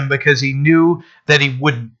preparing him because he knew that he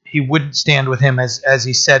wouldn't stand with him as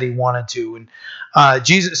he said he wanted to, and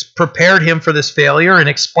Jesus prepared him for this failure and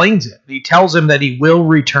explains it. He tells him that he will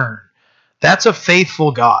return. That's a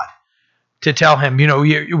faithful God to tell him,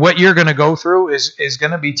 what you're going to go through is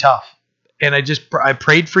going to be tough. And I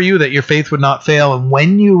prayed for you that your faith would not fail. And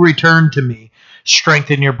when you return to me,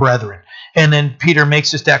 strengthen your brethren. And then Peter makes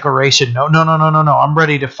this declaration, no. I'm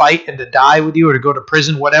ready to fight and to die with you or to go to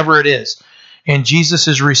prison, whatever it is. And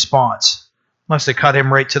Jesus' response must have cut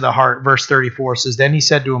him right to the heart. Verse 34 says, then he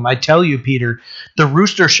said to him, I tell you, Peter, the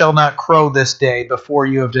rooster shall not crow this day before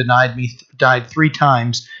you have died 3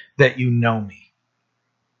 times that you know me.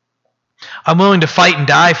 I'm willing to fight and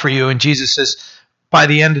die for you. And Jesus says, by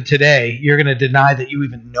the end of today, you're going to deny that you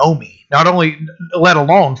even know me. Not only, let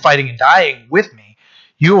alone fighting and dying with me,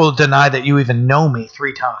 you will deny that you even know me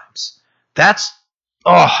 3 times. That's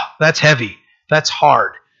heavy. That's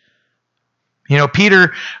hard.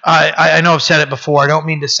 Peter, I know I've said it before. I don't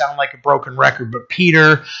mean to sound like a broken record, but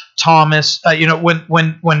Peter, Thomas,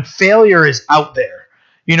 when failure is out there,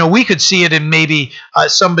 we could see it in maybe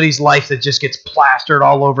somebody's life that just gets plastered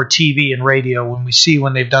all over TV and radio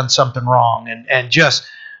when they've done something wrong,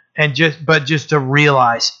 but just to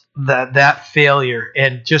realize that failure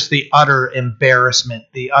and just the utter embarrassment,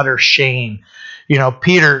 the utter shame.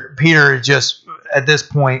 Peter just at this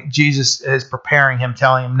point, Jesus is preparing him,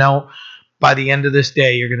 telling him, no, by the end of this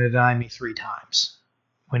day, you're going to deny me 3 times.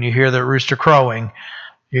 When you hear the rooster crowing,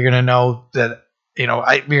 you're going to know that, you're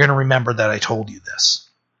going to remember that I told you this.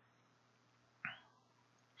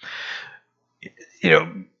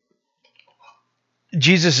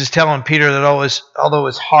 Jesus is telling Peter that although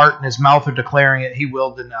his heart and his mouth are declaring it, he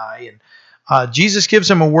will deny. And Jesus gives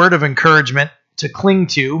him a word of encouragement to cling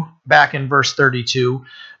to back in verse 32,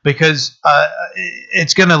 because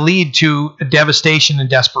it's going to lead to devastation and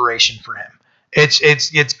desperation for him.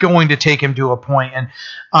 It's going to take him to a point,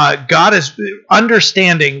 and God is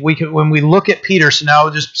understanding. When we look at Peter, so now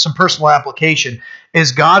just some personal application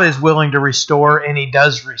is God is willing to restore, and He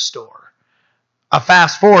does restore. A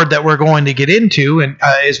fast forward that we're going to get into, and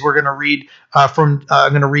is we're going to read I'm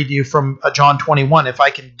going to read you from John 21. If I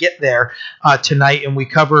can get there tonight, and we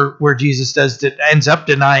cover where Jesus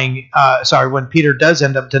when Peter does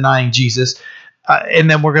end up denying Jesus, and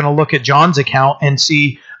then we're going to look at John's account and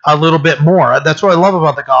see a little bit more. That's what I love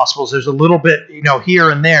about the Gospels. There's a little bit, here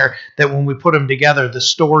and there that when we put them together, the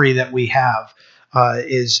story that we have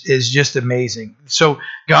is just amazing. So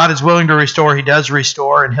God is willing to restore. He does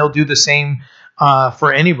restore, and He'll do the same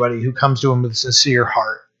for anybody who comes to Him with a sincere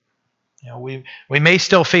heart. We may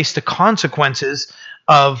still face the consequences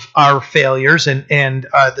of our failures and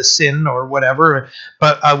the sin or whatever,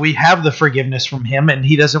 but we have the forgiveness from Him, and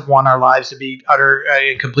He doesn't want our lives to be utter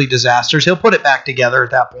complete disasters. He'll put it back together at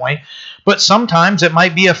that point. But sometimes it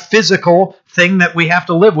might be a physical thing that we have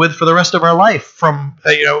to live with for the rest of our life from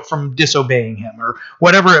disobeying Him or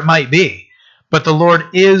whatever it might be. But the Lord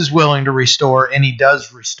is willing to restore, and He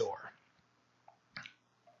does restore.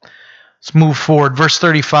 Let's move forward. Verse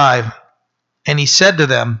 35. And He said to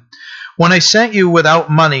them, when I sent you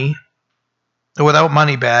without money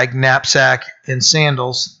bag, knapsack, and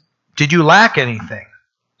sandals, did you lack anything?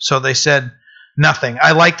 So they said, nothing.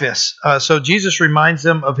 I like this. So Jesus reminds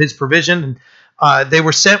them of His provision. They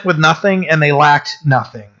were sent with nothing, and they lacked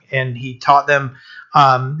nothing. And He taught them,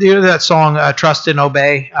 that song, Trust and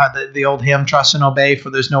Obey, the old hymn, Trust and Obey,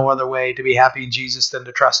 for there's no other way to be happy in Jesus than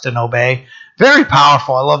to trust and obey. Very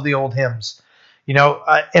powerful. I love the old hymns.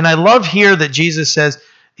 And I love here that Jesus says,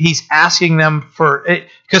 He's asking them for it,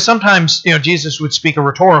 because sometimes Jesus would speak a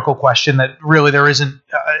rhetorical question that really there isn't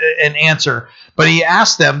an answer, but He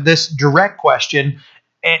asked them this direct question,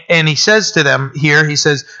 and He says to them here, He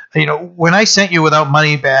says, when I sent you without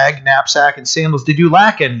money bag, knapsack, and sandals, did you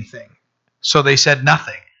lack anything? So they said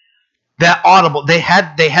nothing. That audible, they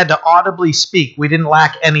had to audibly speak. We didn't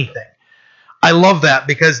lack anything. I love that,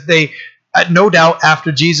 because they. No doubt after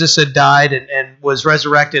Jesus had died and was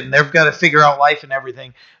resurrected, and they've got to figure out life and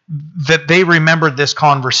everything, that they remembered this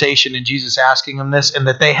conversation and Jesus asking them this, and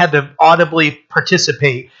that they had to audibly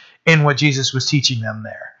participate in what Jesus was teaching them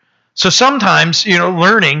there. So sometimes,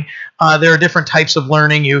 learning, there are different types of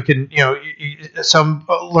learning. You can, some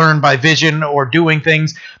learn by vision or doing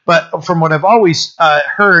things. But from what I've always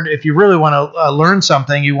heard, if you really want to learn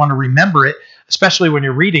something, you want to remember it, especially when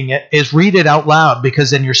you're reading it, is read it out loud,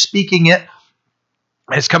 because then you're speaking it,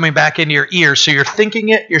 it's coming back into your ears. So you're thinking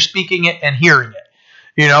it, you're speaking it, and hearing it.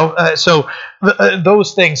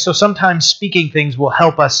 Those things. So sometimes speaking things will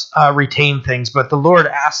help us retain things, but the Lord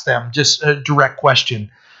asked them just a direct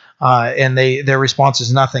question, and their response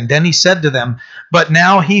is nothing. Then he said to them, "But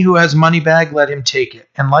now he who has a money bag, let him take it,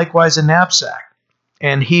 and likewise a knapsack.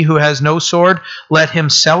 And he who has no sword, let him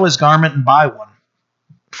sell his garment and buy one.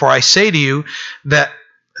 For I say to you that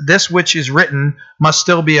this which is written must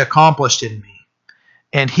still be accomplished in me."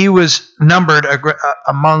 And he was numbered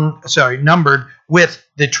with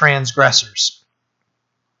the transgressors.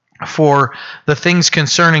 For the things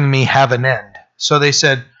concerning me have an end. So they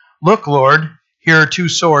said, "Look, Lord, here are 2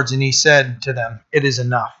 swords." And he said to them, "It is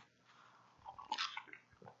enough."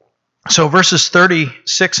 So verses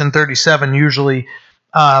 36 and 37 usually,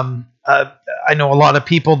 I know a lot of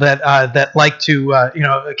people that like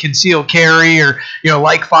to conceal carry or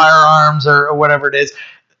like firearms or whatever it is.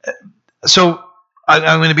 So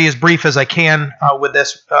I'm going to be as brief as I can with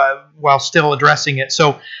this while still addressing it.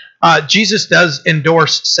 So Jesus does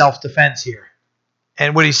endorse self-defense here,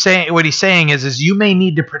 and what he's saying is you may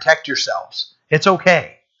need to protect yourselves. It's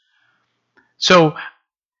okay. So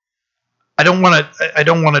I don't want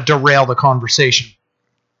to derail the conversation.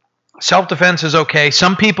 Self-defense is okay.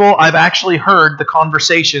 Some people, I've actually heard the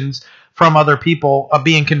conversations from other people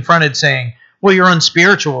being confronted saying, "Well, you're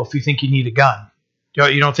unspiritual if you think you need a gun.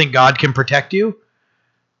 You don't think God can protect you?"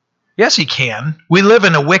 Yes, he can. We live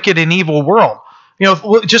in a wicked and evil world.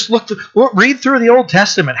 Just read through the Old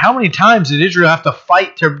Testament. How many times did Israel have to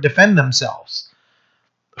fight to defend themselves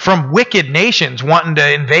from wicked nations wanting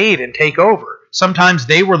to invade and take over? Sometimes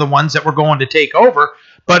they were the ones that were going to take over,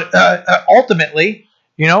 but ultimately,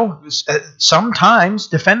 sometimes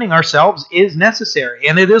defending ourselves is necessary,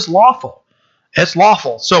 and it is lawful. It's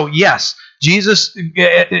lawful. So yes, Jesus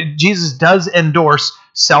does endorse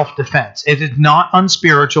self-defense. It is not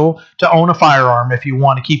unspiritual to own a firearm if you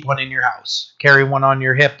want to keep one in your house. Carry one on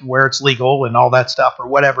your hip where it's legal and all that stuff, or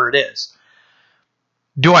whatever it is.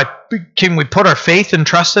 Can we put our faith and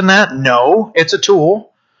trust in that? No, it's a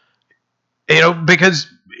tool. Because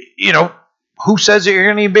who says that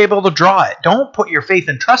you're going to be able to draw it? Don't put your faith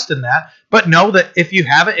and trust in that, but know that if you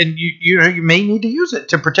have it, and you may need to use it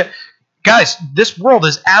to protect. Guys, this world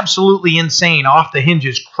is absolutely insane, off the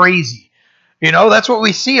hinges, crazy. That's what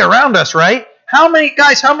we see around us, right? How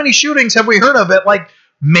many shootings have we heard of at like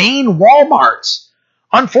Maine Walmarts?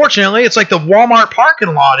 Unfortunately, it's like the Walmart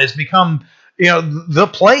parking lot has become, the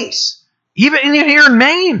place. Even here in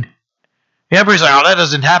Maine. Everybody's like, "Oh, that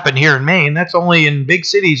doesn't happen here in Maine. That's only in big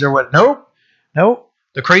cities or what?" Nope.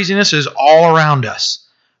 The craziness is all around us.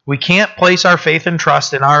 We can't place our faith and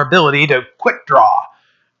trust in our ability to quick draw.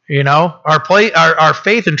 Our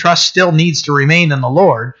faith and trust still needs to remain in the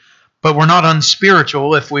Lord, but we're not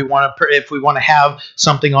unspiritual if we want to have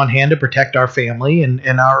something on hand to protect our family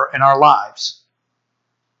and our lives.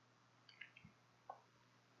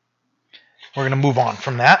 We're going to move on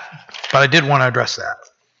from that, but I did want to address that.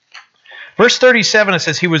 Verse 37, it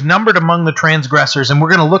says, "He was numbered among the transgressors," and we're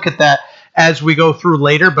going to look at that as we go through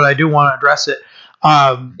later, but I do want to address it.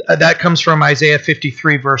 That comes from Isaiah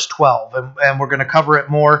 53, verse 12, and we're going to cover it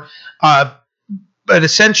more. But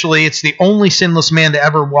essentially, it's the only sinless man to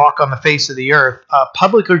ever walk on the face of the earth,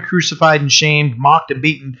 publicly crucified and shamed, mocked and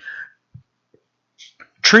beaten,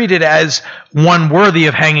 treated as one worthy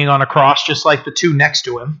of hanging on a cross, just like the 2 next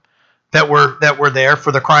to him that were there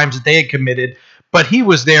for the crimes that they had committed. But he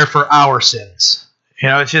was there for our sins.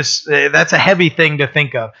 It's just that's a heavy thing to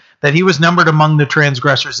think of, that he was numbered among the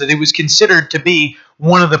transgressors, that he was considered to be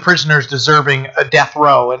one of the prisoners deserving a death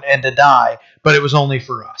row and to die, but it was only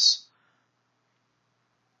for us.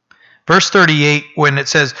 Verse 38, when it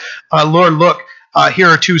says, "Lord, look, here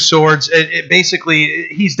are 2 swords," basically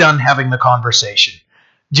he's done having the conversation.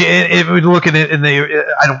 If we look at it in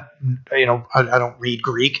I don't read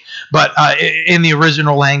Greek, but in the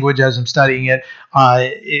original language as I'm studying it,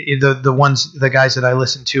 the guys that I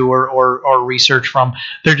listen to or research from,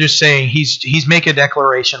 they're just saying he's making a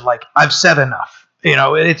declaration like, "I've said enough.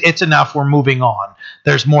 It's enough. We're moving on.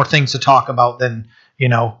 There's more things to talk about than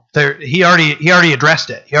He already addressed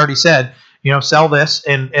it. He already said, sell this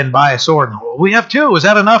and buy a sword. And, well, we have 2. Is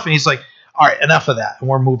that enough? And he's like, all right, enough of that, and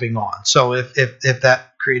we're moving on. So if that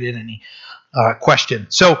created any question.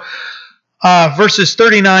 So verses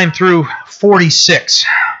 39 through 46.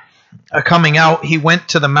 Coming out, he went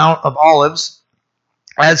to the Mount of Olives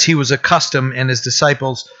as he was accustomed, and his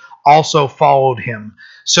disciples also followed him.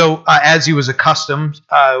 So as he was accustomed,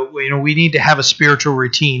 we need to have a spiritual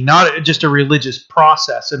routine, not just a religious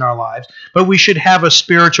process in our lives, but we should have a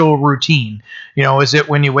spiritual routine. Is it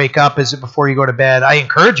when you wake up? Is it before you go to bed? I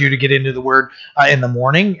encourage you to get into the Word in the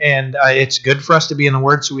morning, and it's good for us to be in the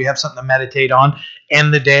Word so we have something to meditate on.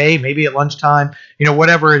 End the day, maybe at lunchtime,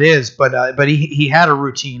 whatever it is. But he had a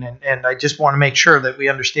routine, and I just want to make sure that we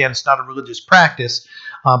understand it's not a religious practice,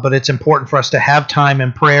 but it's important for us to have time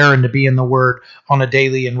in prayer and to be in the Word on a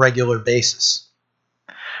daily and regular basis.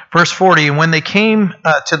 Verse 40, and when they came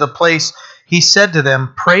to the place, he said to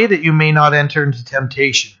them, pray that you may not enter into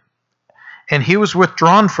temptation. And he was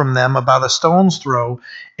withdrawn from them about a stone's throw,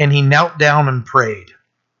 and he knelt down and prayed,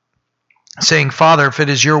 saying, Father, if it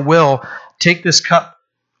is your will, take this cup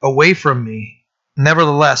away from me.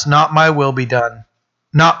 Nevertheless, not my will be done.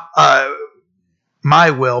 Not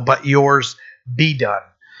my will, but yours be done.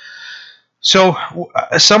 So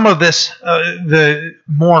some of this, the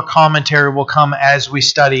more commentary will come as we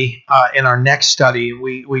study in our next study.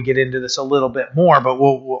 We get into this a little bit more, but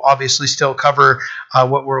we'll obviously still cover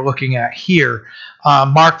what we're looking at here.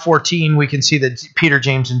 Mark 14, we can see that Peter,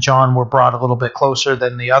 James, and John were brought a little bit closer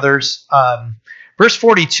than the others. Verse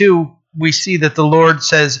 42, we see that the Lord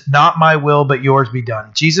says, not my will, but yours be done.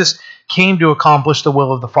 Jesus came to accomplish the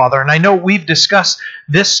will of the Father. And I know we've discussed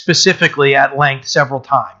this specifically at length several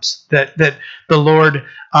times, that the Lord,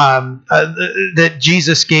 that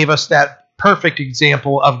Jesus gave us that perfect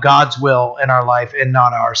example of God's will in our life and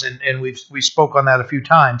not ours. And we spoke on that a few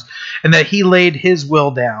times. And that he laid his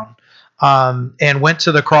will down and went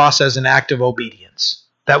to the cross as an act of obedience.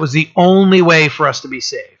 That was the only way for us to be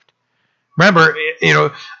saved. Remember,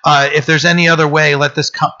 if there's any other way, let this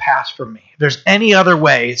cup pass from me. If there's any other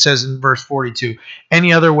way, it says in verse 42,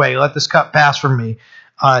 any other way, let this cup pass from me.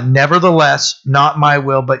 Nevertheless, not my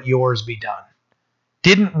will, but yours be done.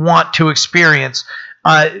 Didn't want to experience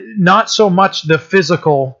not so much the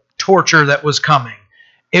physical torture that was coming.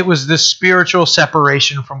 It was the spiritual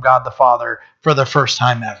separation from God the Father for the first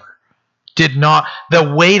time ever. Did not,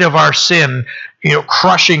 the weight of our sin,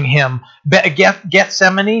 crushing him.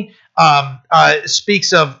 Gethsemane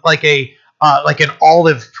speaks of like an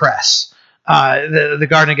olive press. The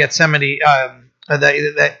Garden of Gethsemane.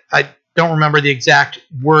 That I don't remember the exact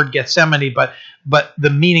word Gethsemane, but the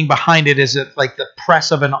meaning behind it is like the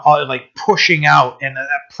press of an olive, like pushing out, and that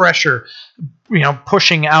pressure,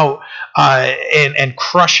 pushing out and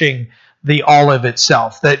crushing the olive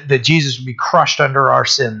itself. That Jesus would be crushed under our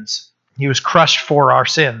sins. He was crushed for our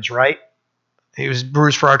sins, right? He was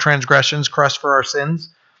bruised for our transgressions, crushed for our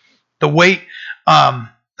sins. The weight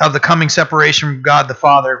of the coming separation from God the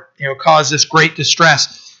Father, caused this great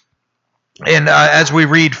distress. And as we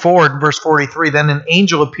read forward in verse 43, then an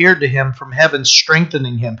angel appeared to him from heaven,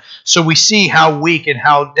 strengthening him. So we see how weak and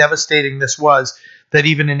how devastating this was, that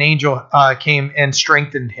even an angel came and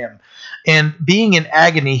strengthened him. And being in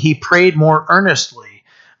agony, he prayed more earnestly.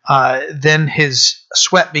 Then his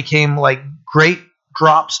sweat became like great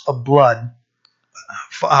drops of blood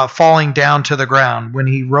falling down to the ground. When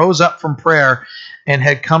he rose up from prayer and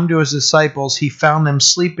had come to his disciples, he found them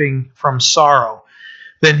sleeping from sorrow.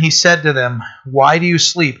 Then he said to them, why do you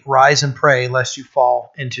sleep? Rise and pray, lest you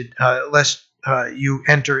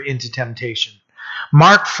enter into temptation.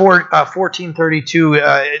 Mark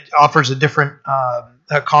 14:32 offers a different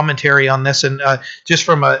commentary on this, and just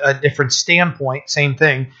from a different standpoint, same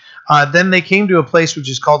thing. Then they came to a place which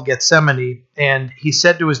is called Gethsemane, and he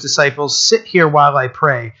said to his disciples, sit here while I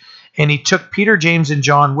pray. And he took Peter, James, and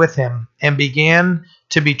John with him and began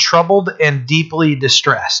to be troubled and deeply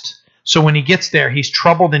distressed. So when he gets there, he's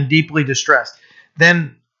troubled and deeply distressed.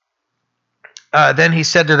 Then he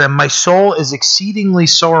said to them, my soul is exceedingly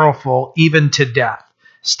sorrowful, even to death.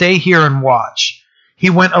 Stay here and watch. He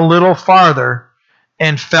went a little farther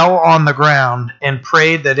and fell on the ground and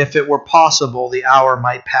prayed that if it were possible, the hour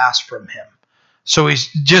might pass from him. So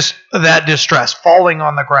he's just that distress, falling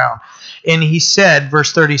on the ground. And he said,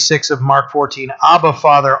 verse 36 of Mark 14, Abba,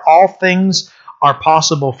 Father, all things are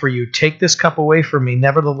possible for you. Take this cup away from me.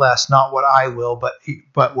 Nevertheless, not what I will,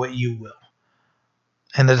 but what you will.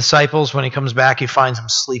 And the disciples, when he comes back, he finds them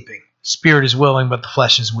sleeping. Spirit is willing, but the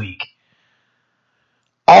flesh is weak.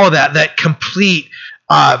 All of that complete,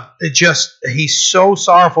 he's so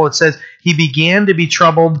sorrowful. It says, he began to be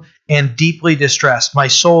troubled and deeply distressed. My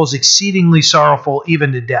soul is exceedingly sorrowful,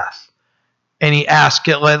 even to death. And he asked,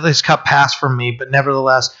 let this cup pass from me, but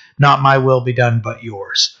nevertheless, not my will be done, but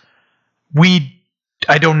yours.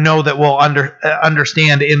 I don't know that we'll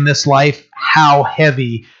understand in this life how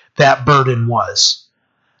heavy that burden was.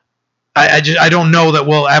 I don't know that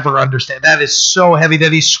we'll ever understand. That is so heavy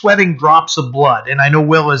that he's sweating drops of blood. And I know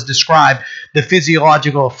Will has described the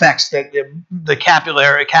physiological effects that the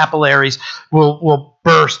capillaries will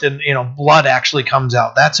burst and blood actually comes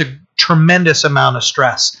out. That's a tremendous amount of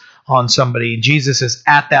stress on somebody. Jesus is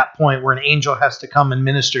at that point where an angel has to come and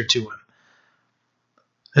minister to him.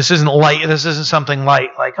 This isn't light. This isn't something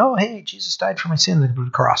light like, oh, hey, Jesus died for my sins and put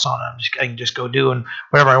a cross on him. I can just go doing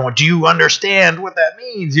whatever I want. Do you understand what that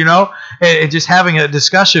means? And just having a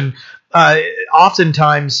discussion.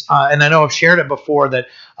 Oftentimes, and I know I've shared it before, that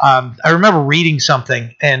I remember reading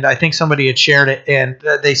something, and I think somebody had shared it, and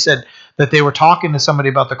they said that they were talking to somebody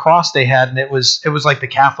about the cross they had, and it was like the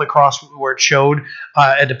Catholic cross where it showed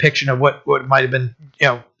a depiction of what might have been,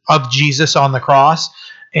 of Jesus on the cross.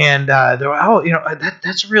 And they were,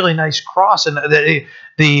 that's a really nice cross, and the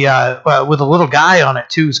with a little guy on it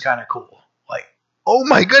too is kind of cool. Like, oh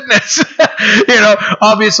my goodness,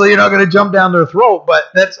 obviously you're not going to jump down their throat, but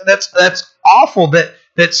that's awful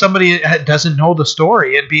that somebody doesn't know the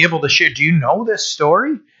story and be able to share. Do you know this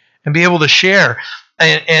story? And be able to share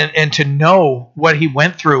and to know what he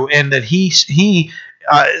went through, and that he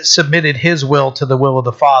submitted his will to the will of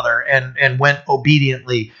the Father and went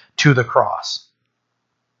obediently to the cross.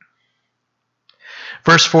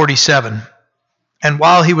 Verse 47, and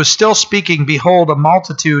while he was still speaking, behold, a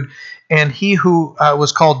multitude, and he who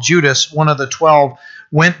was called Judas, one of the 12,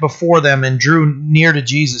 went before them and drew near to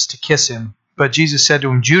Jesus to kiss him. But Jesus said to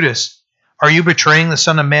him, Judas, are you betraying the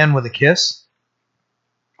Son of Man with a kiss?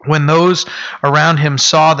 When those around him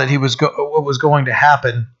saw that what was going to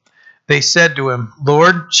happen, they said to him,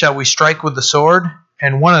 Lord, shall we strike with the sword?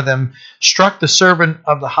 And one of them struck the servant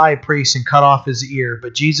of the high priest and cut off his ear.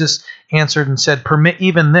 But Jesus answered and said, permit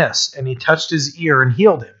even this. And he touched his ear and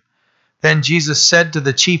healed him. Then Jesus said to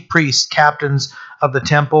the chief priests, captains of the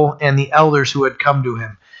temple, and the elders who had come to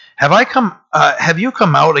him, have you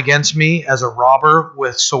come out against me as a robber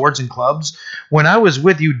with swords and clubs? When I was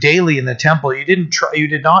with you daily in the temple, you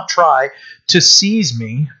did not try to seize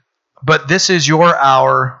me, but this is your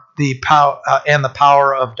hour, the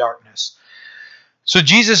power of darkness. So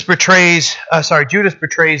Judas betrays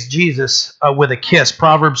Jesus with a kiss.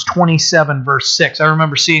 Proverbs 27, verse 6. I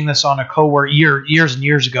remember seeing this on a coworker years and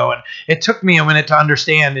years ago, and it took me a minute to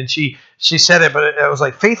understand. And she said it, but it was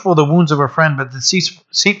like, faithful are the wounds of a friend, but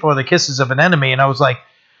deceitful are the kisses of an enemy. And I was like,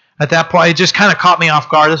 at that point, it just kind of caught me off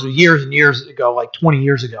guard. This was years and years ago, like 20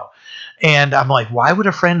 years ago. And I'm like, why would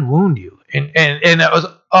a friend wound you? And it was,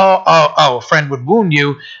 a friend would wound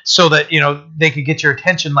you so that, they could get your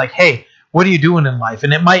attention, like, hey, what are you doing in life?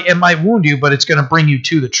 And it might wound you, but it's going to bring you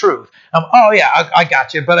to the truth. I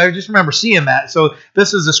got you. But I just remember seeing that. So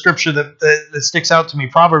this is a scripture that sticks out to me.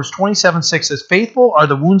 Proverbs 27:6 says, faithful are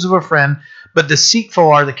the wounds of a friend, but deceitful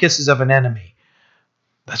are the kisses of an enemy.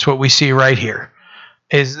 That's what we see right here,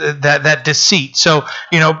 is that deceit. So,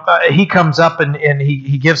 he comes up and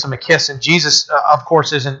he gives him a kiss, and Jesus, of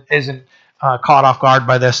course, isn't caught off guard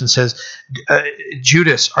by this and says,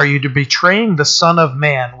 Judas, are you betraying the Son of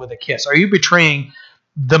Man with a kiss? Are you betraying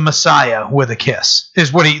the Messiah with a kiss?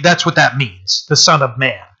 That's what that means. The Son of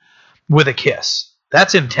Man with a kiss.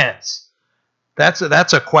 That's intense. That's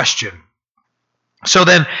a question. So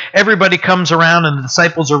then everybody comes around and the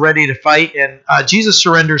disciples are ready to fight, and Jesus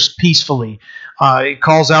surrenders peacefully. He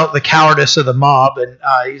calls out the cowardice of the mob, and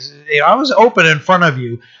he says, I was open in front of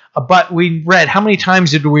you, but we read, how many times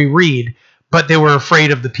did we read, but they were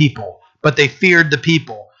afraid of the people, but they feared the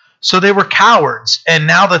people. So they were cowards, and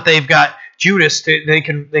now that they've got Judas, they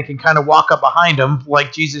can kind of walk up behind him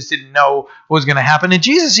like Jesus didn't know what was going to happen. And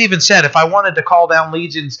Jesus even said, if I wanted to call down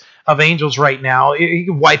legions of angels right now, he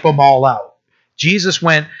could wipe them all out. Jesus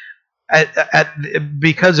went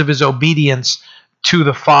because of his obedience to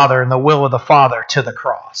the Father and the will of the Father to the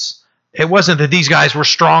cross. It wasn't that these guys were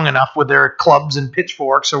strong enough with their clubs and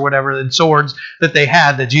pitchforks or whatever and swords that they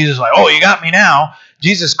had that Jesus was like, oh, you got me now.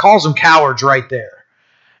 Jesus calls them cowards right there.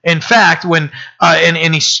 In fact, when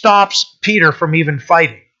and he stops Peter from even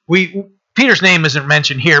fighting. Peter's name isn't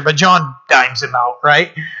mentioned here, but John dimes him out,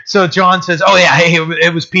 right? So John says, oh yeah, hey,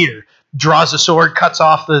 it was Peter. Draws a sword, cuts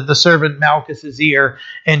off the servant Malchus's ear,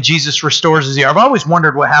 and Jesus restores his ear. I've always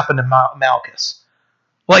wondered what happened to Malchus.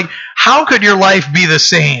 Like, how could your life be the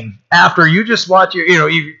same after you just watch your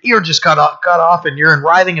ear just cut off, and you're in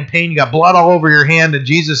writhing in pain, you got blood all over your hand, and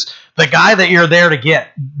Jesus, the guy that you're there to get,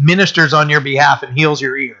 ministers on your behalf and heals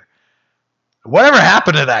your ear. Whatever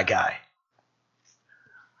happened to that guy?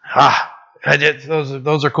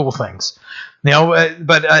 Those are cool things,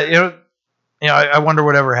 But I wonder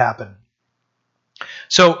whatever happened.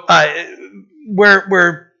 So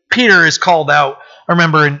where Peter is called out, I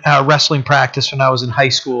remember in wrestling practice when I was in high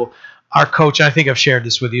school, our coach, I think I've shared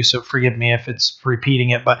this with you, so forgive me if it's repeating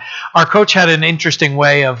it, but our coach had an interesting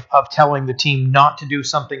way of telling the team not to do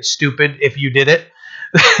something stupid if you did it.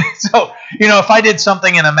 So, if I did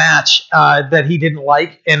something in a match that he didn't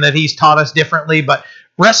like and that he's taught us differently, but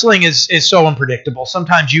wrestling is so unpredictable.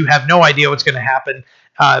 Sometimes you have no idea what's going to happen.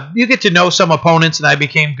 You get to know some opponents, and I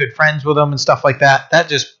became good friends with them and stuff like that. That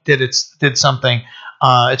just did something.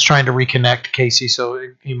 It's trying to reconnect Casey, so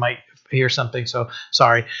he might hear something. So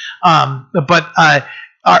sorry. But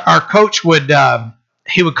our coach would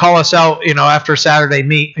he would call us out, after Saturday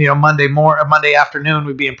meet, Monday afternoon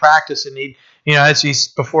we'd be in practice, and he'd, as he's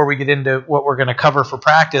before we get into what we're going to cover for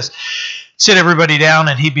practice, sit everybody down,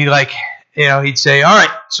 and he'd be like, he'd say, all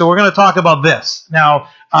right, so we're going to talk about this. Now,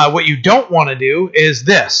 what you don't want to do is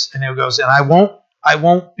this. And he goes, and I won't,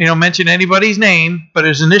 mention anybody's name, but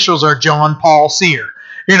his initials are John Paul Sear.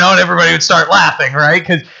 And everybody would start laughing, right?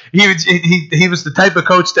 Because he was the type of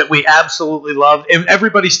coach that we absolutely loved, and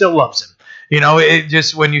everybody still loves him. It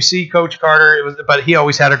just, when you see Coach Carter, but he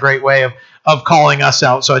always had a great way of calling us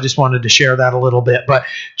out. So I just wanted to share that a little bit. But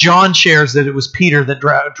John shares that it was Peter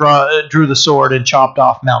that drew the sword and chopped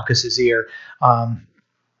off Malchus's ear.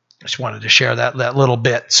 Just wanted to share that little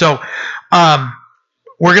bit. So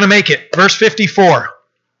we're going to make it. Verse 54.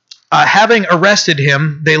 Having arrested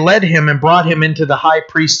him, they led him and brought him into the high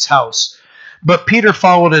priest's house. But Peter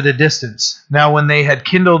followed at a distance. Now when they had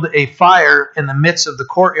kindled a fire in the midst of the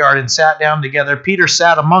courtyard and sat down together, Peter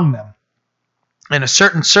sat among them. And a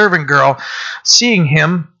certain servant girl, seeing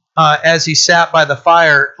him as he sat by the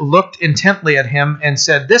fire, looked intently at him and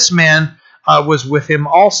said, "This man was with him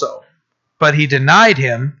also." But he denied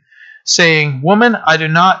him, saying, "Woman, I do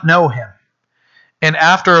not know him." And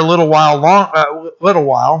after a little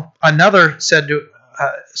while, another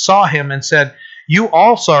saw him and said, "You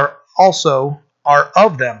also are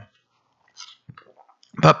of them."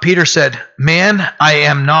 But Peter said, "Man, I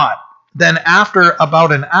am not." Then after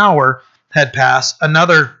about an hour had passed,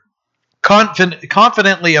 another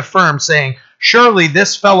confidently affirmed, saying, "Surely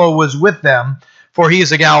this fellow was with them, for he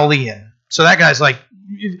is a Galilean." So that guy's like,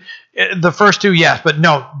 the first two, yes, but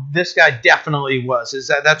no, this guy definitely was.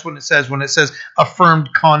 That's what it says when it says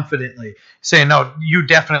affirmed confidently, saying, no, you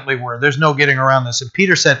definitely were. There's no getting around this. And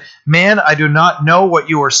Peter said, "Man, I do not know what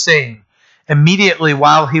you are saying." Immediately,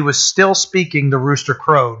 while he was still speaking, the rooster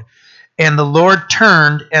crowed. And the Lord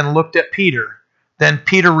turned and looked at Peter. Then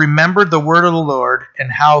Peter remembered the word of the Lord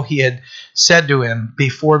and how he had said to him,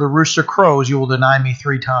 "Before the rooster crows, you will deny me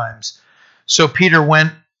 3 times." So Peter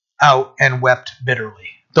went out and wept bitterly.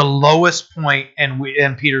 The lowest point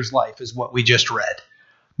in Peter's life is what we just read.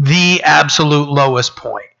 The absolute lowest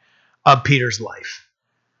point of Peter's life.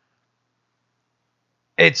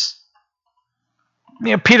 It's,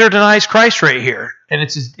 Peter denies Christ right here, and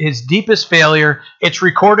it's his deepest failure. It's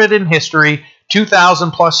recorded in history.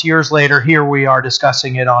 2,000 plus years later, here we are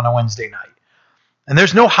discussing it on a Wednesday night. And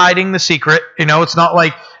there's no hiding the secret. It's not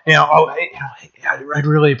like, I'd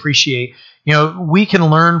really appreciate, we can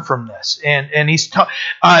learn from this. And he's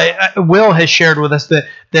Will has shared with us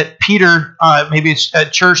that Peter, maybe it's a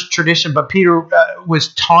church tradition, but Peter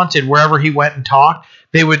was taunted wherever he went and talked.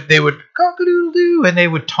 They would cock-a-doodle-doo, and they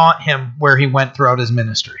would taunt him where he went throughout his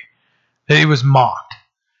ministry. That he was mocked.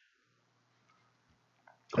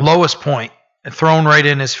 Lowest point, thrown right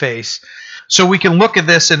in his face. So we can look at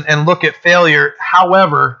this and look at failure.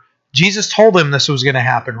 However, Jesus told him this was going to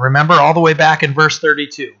happen. Remember, all the way back in verse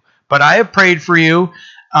 32. "But I have prayed for you,"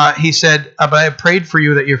 he said, "but I have prayed for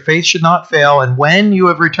you that your faith should not fail. And when you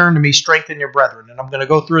have returned to me, strengthen your brethren." And I'm going to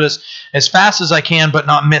go through this as fast as I can, but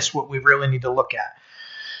not miss what we really need to look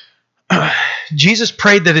at. Jesus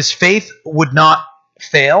prayed that his faith would not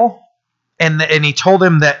fail. And he told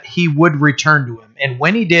him that he would return to him. And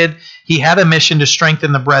when he did, he had a mission to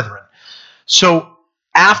strengthen the brethren. So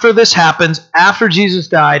after this happens, after Jesus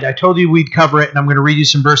died, I told you we'd cover it, and I'm going to read you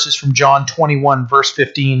some verses from John 21, verse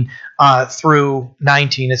 15 through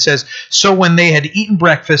 19. It says, "So when they had eaten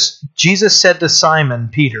breakfast, Jesus said to Simon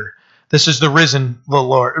Peter," this is the risen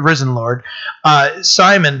Lord,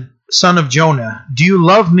 "Simon, son of Jonah, do you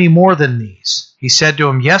love me more than these?" He said to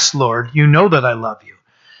him, "Yes, Lord, you know that I love you."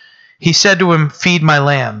 He said to him, "Feed my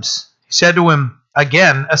lambs." He said to him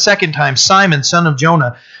again, a second time, "Simon, son of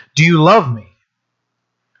Jonah, do you love me?"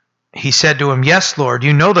 He said to him, "Yes, Lord,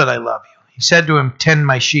 you know that I love you." He said to him, "Tend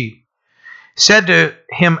my sheep." He said to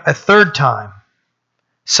him a third time,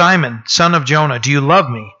 "Simon, son of Jonah, do you love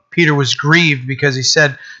me?" Peter was grieved because he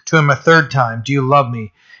said to him a third time, "Do you love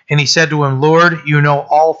me?" And he said to him, "Lord, you know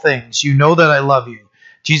all things. You know that I love you."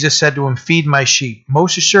 Jesus said to him, "Feed my sheep.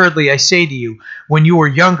 Most assuredly, I say to you, when you were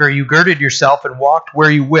younger, you girded yourself and walked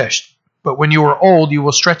where you wished. But when you are old, you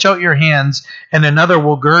will stretch out your hands, and another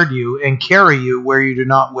will gird you and carry you where you do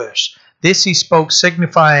not wish. This he spoke,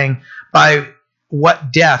 signifying by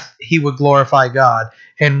what death he would glorify God.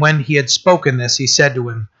 And when he had spoken this, he said to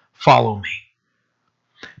him, "Follow me."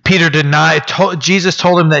 Jesus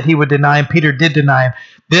told him that he would deny him. Peter did deny him.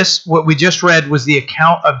 This, what we just read, was the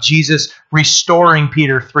account of Jesus restoring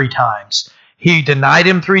Peter 3 times. He denied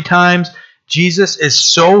him 3 times. Jesus is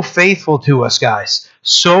so faithful to us, guys.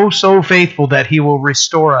 So faithful that he will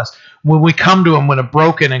restore us when we come to him with a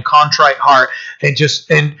broken and contrite heart.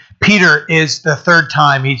 And Peter is the 3rd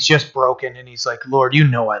time he's just broken, and he's like, "Lord, you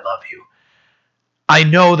know I love you. I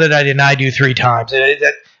know that I denied you 3 times."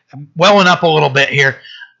 I'm welling up a little bit here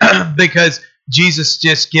because Jesus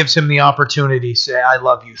just gives him the opportunity to say, "I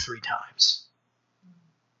love you 3 times."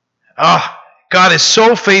 Oh, God is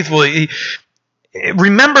so faithful.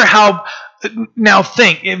 Remember how, now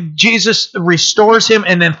think, if Jesus restores him,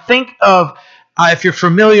 and then think of, if you're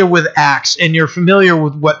familiar with Acts and you're familiar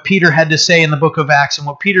with what Peter had to say in the book of Acts and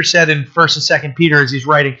what Peter said in 1st and 2nd Peter as he's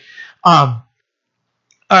writing,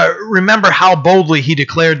 remember how boldly he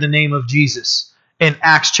declared the name of Jesus in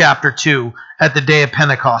Acts chapter 2 at the day of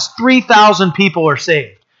Pentecost. 3,000 people are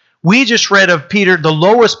saved. We just read of Peter, the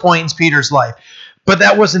lowest point in Peter's life. But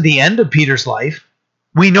that wasn't the end of Peter's life.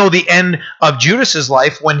 We know the end of Judas's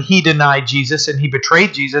life when he denied Jesus and he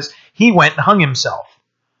betrayed Jesus. He went and hung himself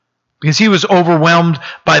because he was overwhelmed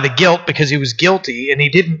by the guilt because he was guilty and he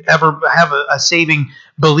didn't ever have a saving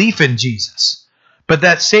belief in Jesus. But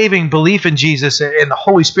that saving belief in Jesus and the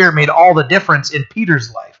Holy Spirit made all the difference in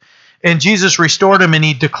Peter's life. And Jesus restored him, and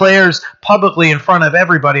he declares publicly in front of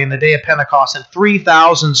everybody in the day of Pentecost, and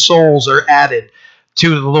 3,000 souls are added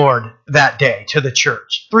to the Lord that day, to the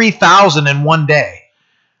church. 3,000 in one day.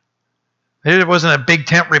 There wasn't a big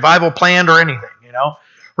tent revival planned or anything,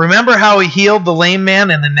 Remember how he healed the lame man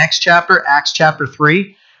in the next chapter, Acts chapter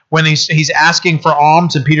 3, when he's asking for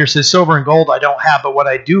alms, and Peter says, "Silver and gold I don't have, but what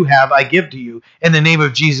I do have I give to you. In the name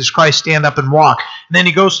of Jesus Christ, stand up and walk." And then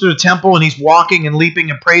he goes through the temple, and he's walking and leaping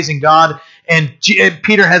and praising God. And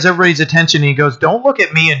Peter has everybody's attention, and he goes, "Don't look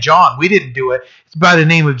at me and John. We didn't do it. It's by the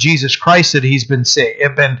name of Jesus Christ that he's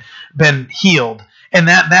been healed." And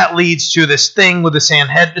that leads to this thing with the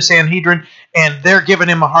Sanhedrin, and they're giving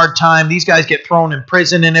him a hard time. These guys get thrown in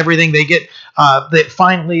prison and everything. They get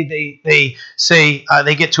finally they say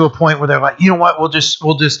they get to a point where they're like, "You know what? We'll just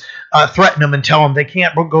threaten them and tell them they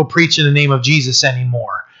can't go preach in the name of Jesus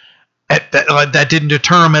anymore." That didn't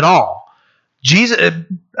deter them at all.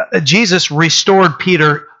 Jesus restored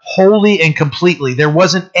Peter wholly and completely. There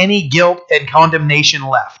wasn't any guilt and condemnation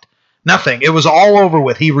left. Nothing. It was all over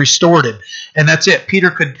with. He restored him. And that's it. Peter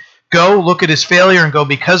could go look at his failure and go,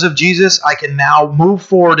 because of Jesus, I can now move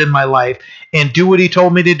forward in my life and do what he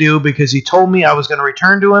told me to do, because he told me I was going to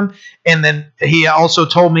return to him. And then he also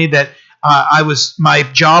told me that my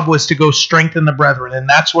job was to go strengthen the brethren. And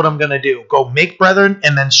that's what I'm going to do. Go make brethren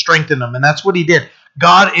and then strengthen them. And that's what he did.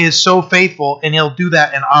 God is so faithful, and he'll do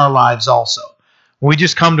that in our lives also. We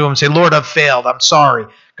just come to him and say, "Lord, I've failed. I'm sorry."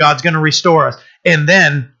 God's going to restore us. And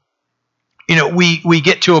then we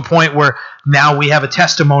get to a point where now we have a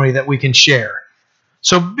testimony that we can share.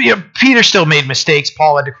 So Peter still made mistakes.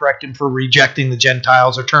 Paul had to correct him for rejecting the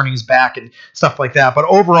Gentiles or turning his back and stuff like that. But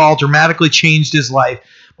overall, dramatically changed his life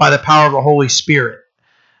by the power of the Holy Spirit.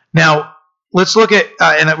 Now, let's look at,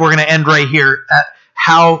 and we're going to end right here, at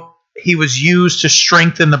how he was used to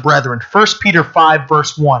strengthen the brethren. 1 Peter 5,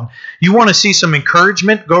 verse 1. You want to see some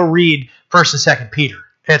encouragement? Go read 1 and 2 Peter.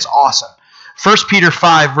 It's awesome. 1 Peter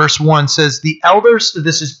 5, verse 1 says, "The elders,"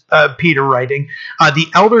 this is Peter writing, "the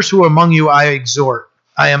elders who are among you I exhort.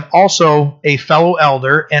 I am also a fellow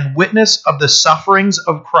elder and witness of the sufferings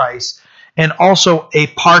of Christ, and also a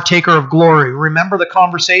partaker of glory." Remember the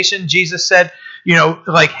conversation? Jesus said,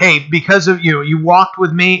 hey, because of you walked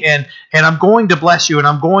with me, and I'm going to bless you, and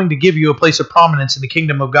I'm going to give you a place of prominence in the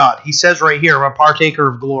kingdom of God. He says right here, I'm a partaker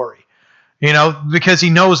of glory. Because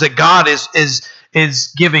he knows that God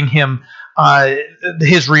is giving him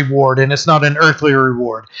his reward, and it's not an earthly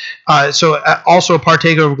reward. So also a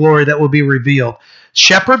partaker of glory that will be revealed.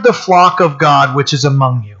 "Shepherd the flock of God which is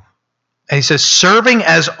among you." And he says, "Serving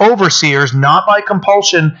as overseers, not by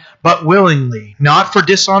compulsion, but willingly, not for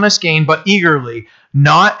dishonest gain, but eagerly,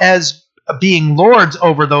 not as being lords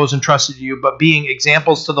over those entrusted to you, but being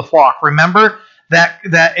examples to the flock." Remember that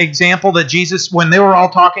example that Jesus, when they were all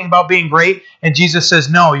talking about being great, and Jesus says,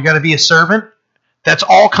 "No, you got to be a servant." That's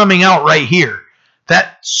all coming out right here.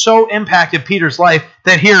 That so impacted Peter's life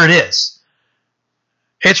that here it is.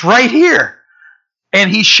 It's right here. And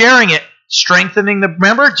he's sharing it strengthening the...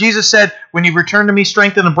 Remember, Jesus said, when you return to me,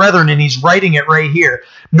 strengthen the brethren, and he's writing it right here.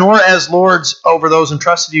 Nor as lords over those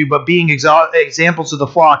entrusted to you, but being examples of the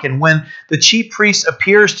flock. And when the chief priest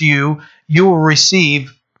appears to you, you will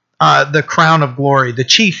receive the crown of glory. The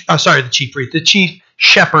chief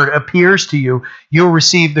shepherd appears to you, you'll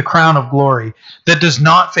receive the crown of glory that does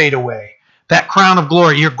not fade away. That crown of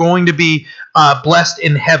glory, you're going to be blessed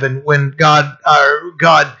in heaven when God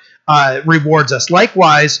rewards us.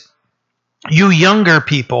 Likewise, you younger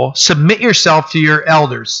people, submit yourself to your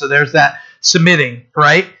elders. So there's that submitting,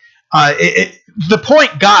 right? The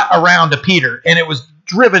point got around to Peter, and it was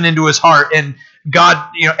driven into his heart, and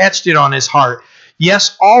God, etched it on his heart.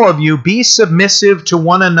 Yes, all of you, be submissive to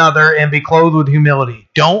one another and be clothed with humility.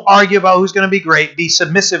 Don't argue about who's going to be great. Be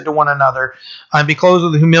submissive to one another and be clothed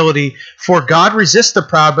with humility. For God resists the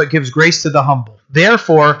proud, but gives grace to the humble.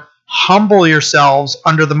 Therefore, humble yourselves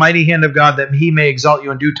under the mighty hand of God, that he may exalt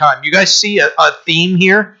you in due time. You guys see a theme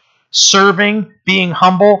here? Serving, being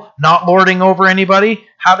humble, not lording over anybody.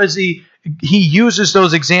 How does he uses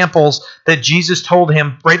those examples that Jesus told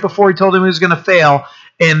him right before he told him he was going to fail,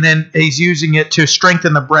 and then he's using it to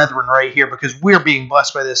strengthen the brethren right here, because we're being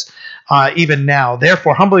blessed by this even now.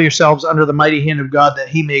 Therefore, humble yourselves under the mighty hand of God, that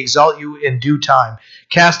he may exalt you in due time,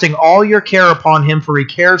 casting all your care upon him, for he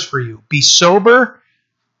cares for you. Be sober,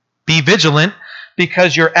 be vigilant,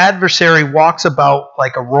 because your adversary walks about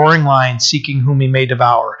like a roaring lion, seeking whom he may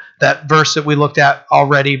devour. That verse that we looked at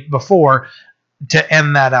already before, to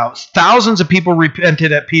end that out. Thousands of people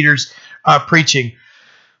repented at Peter's preaching.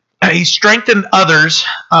 He strengthened others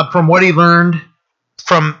from what he learned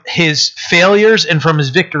from his failures and from his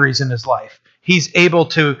victories in his life. He's able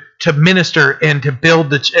to minister and to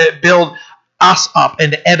build us up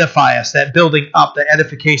and to edify us. That building up, the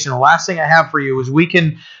edification. The last thing I have for you is we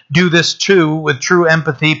can do this too with true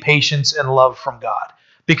empathy, patience, and love from God.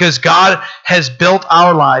 Because God has built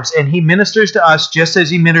our lives, and he ministers to us just as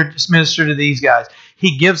he ministered to these guys.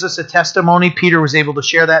 He gives us a testimony. Peter was able to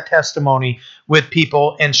share that testimony with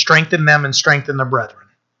people and strengthen them and strengthen the brethren.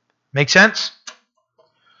 Make sense?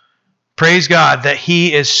 Praise God that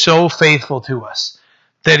he is so faithful to us,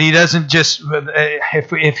 that he doesn't just,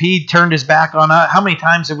 if he turned his back on us, how many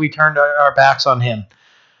times have we turned our backs on him?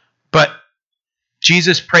 But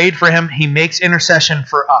Jesus prayed for him. He makes intercession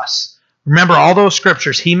for us. Remember all those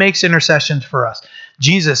scriptures. He makes intercessions for us.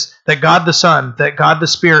 Jesus, that God the Son, that God the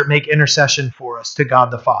Spirit make intercession for us to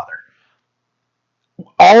God the Father.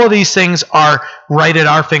 All of these things are right at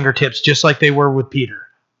our fingertips, just like they were with Peter.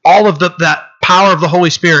 All of that power of the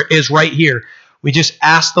Holy Spirit is right here. We just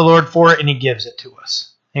ask the Lord for it, and he gives it to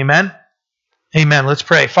us. Amen? Amen. Let's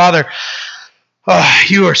pray. Father,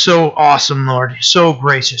 you are so awesome, Lord. So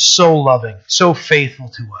gracious, so loving, so faithful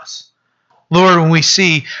to us. Lord, when we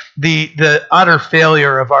see the utter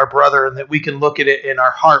failure of our brother, and that we can look at it and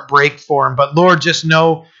our heart break for him, but Lord, just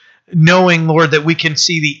knowing, Lord, that we can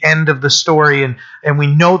see the end of the story, and we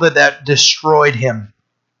know that destroyed him,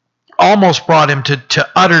 almost brought him to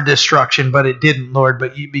utter destruction, but it didn't, Lord.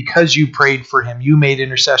 But because you prayed for him, you made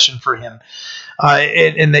intercession for him,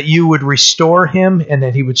 and that you would restore him, and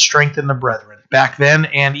that he would strengthen the brethren. Back then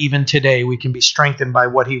and even today, we can be strengthened by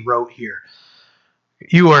what he wrote here.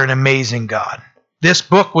 You are an amazing God. This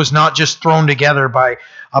book was not just thrown together by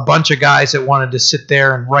a bunch of guys that wanted to sit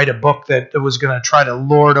there and write a book that was going to try to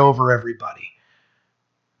lord over everybody.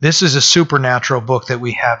 This is a supernatural book that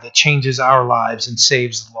we have that changes our lives and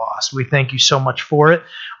saves the lost. We thank you so much for it.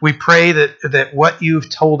 We pray that what you've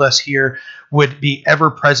told us here would be ever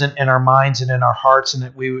present in our minds and in our hearts, and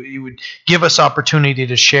that you would give us opportunity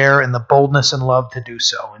to share in the boldness and love to do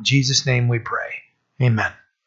so. In Jesus' name we pray. Amen.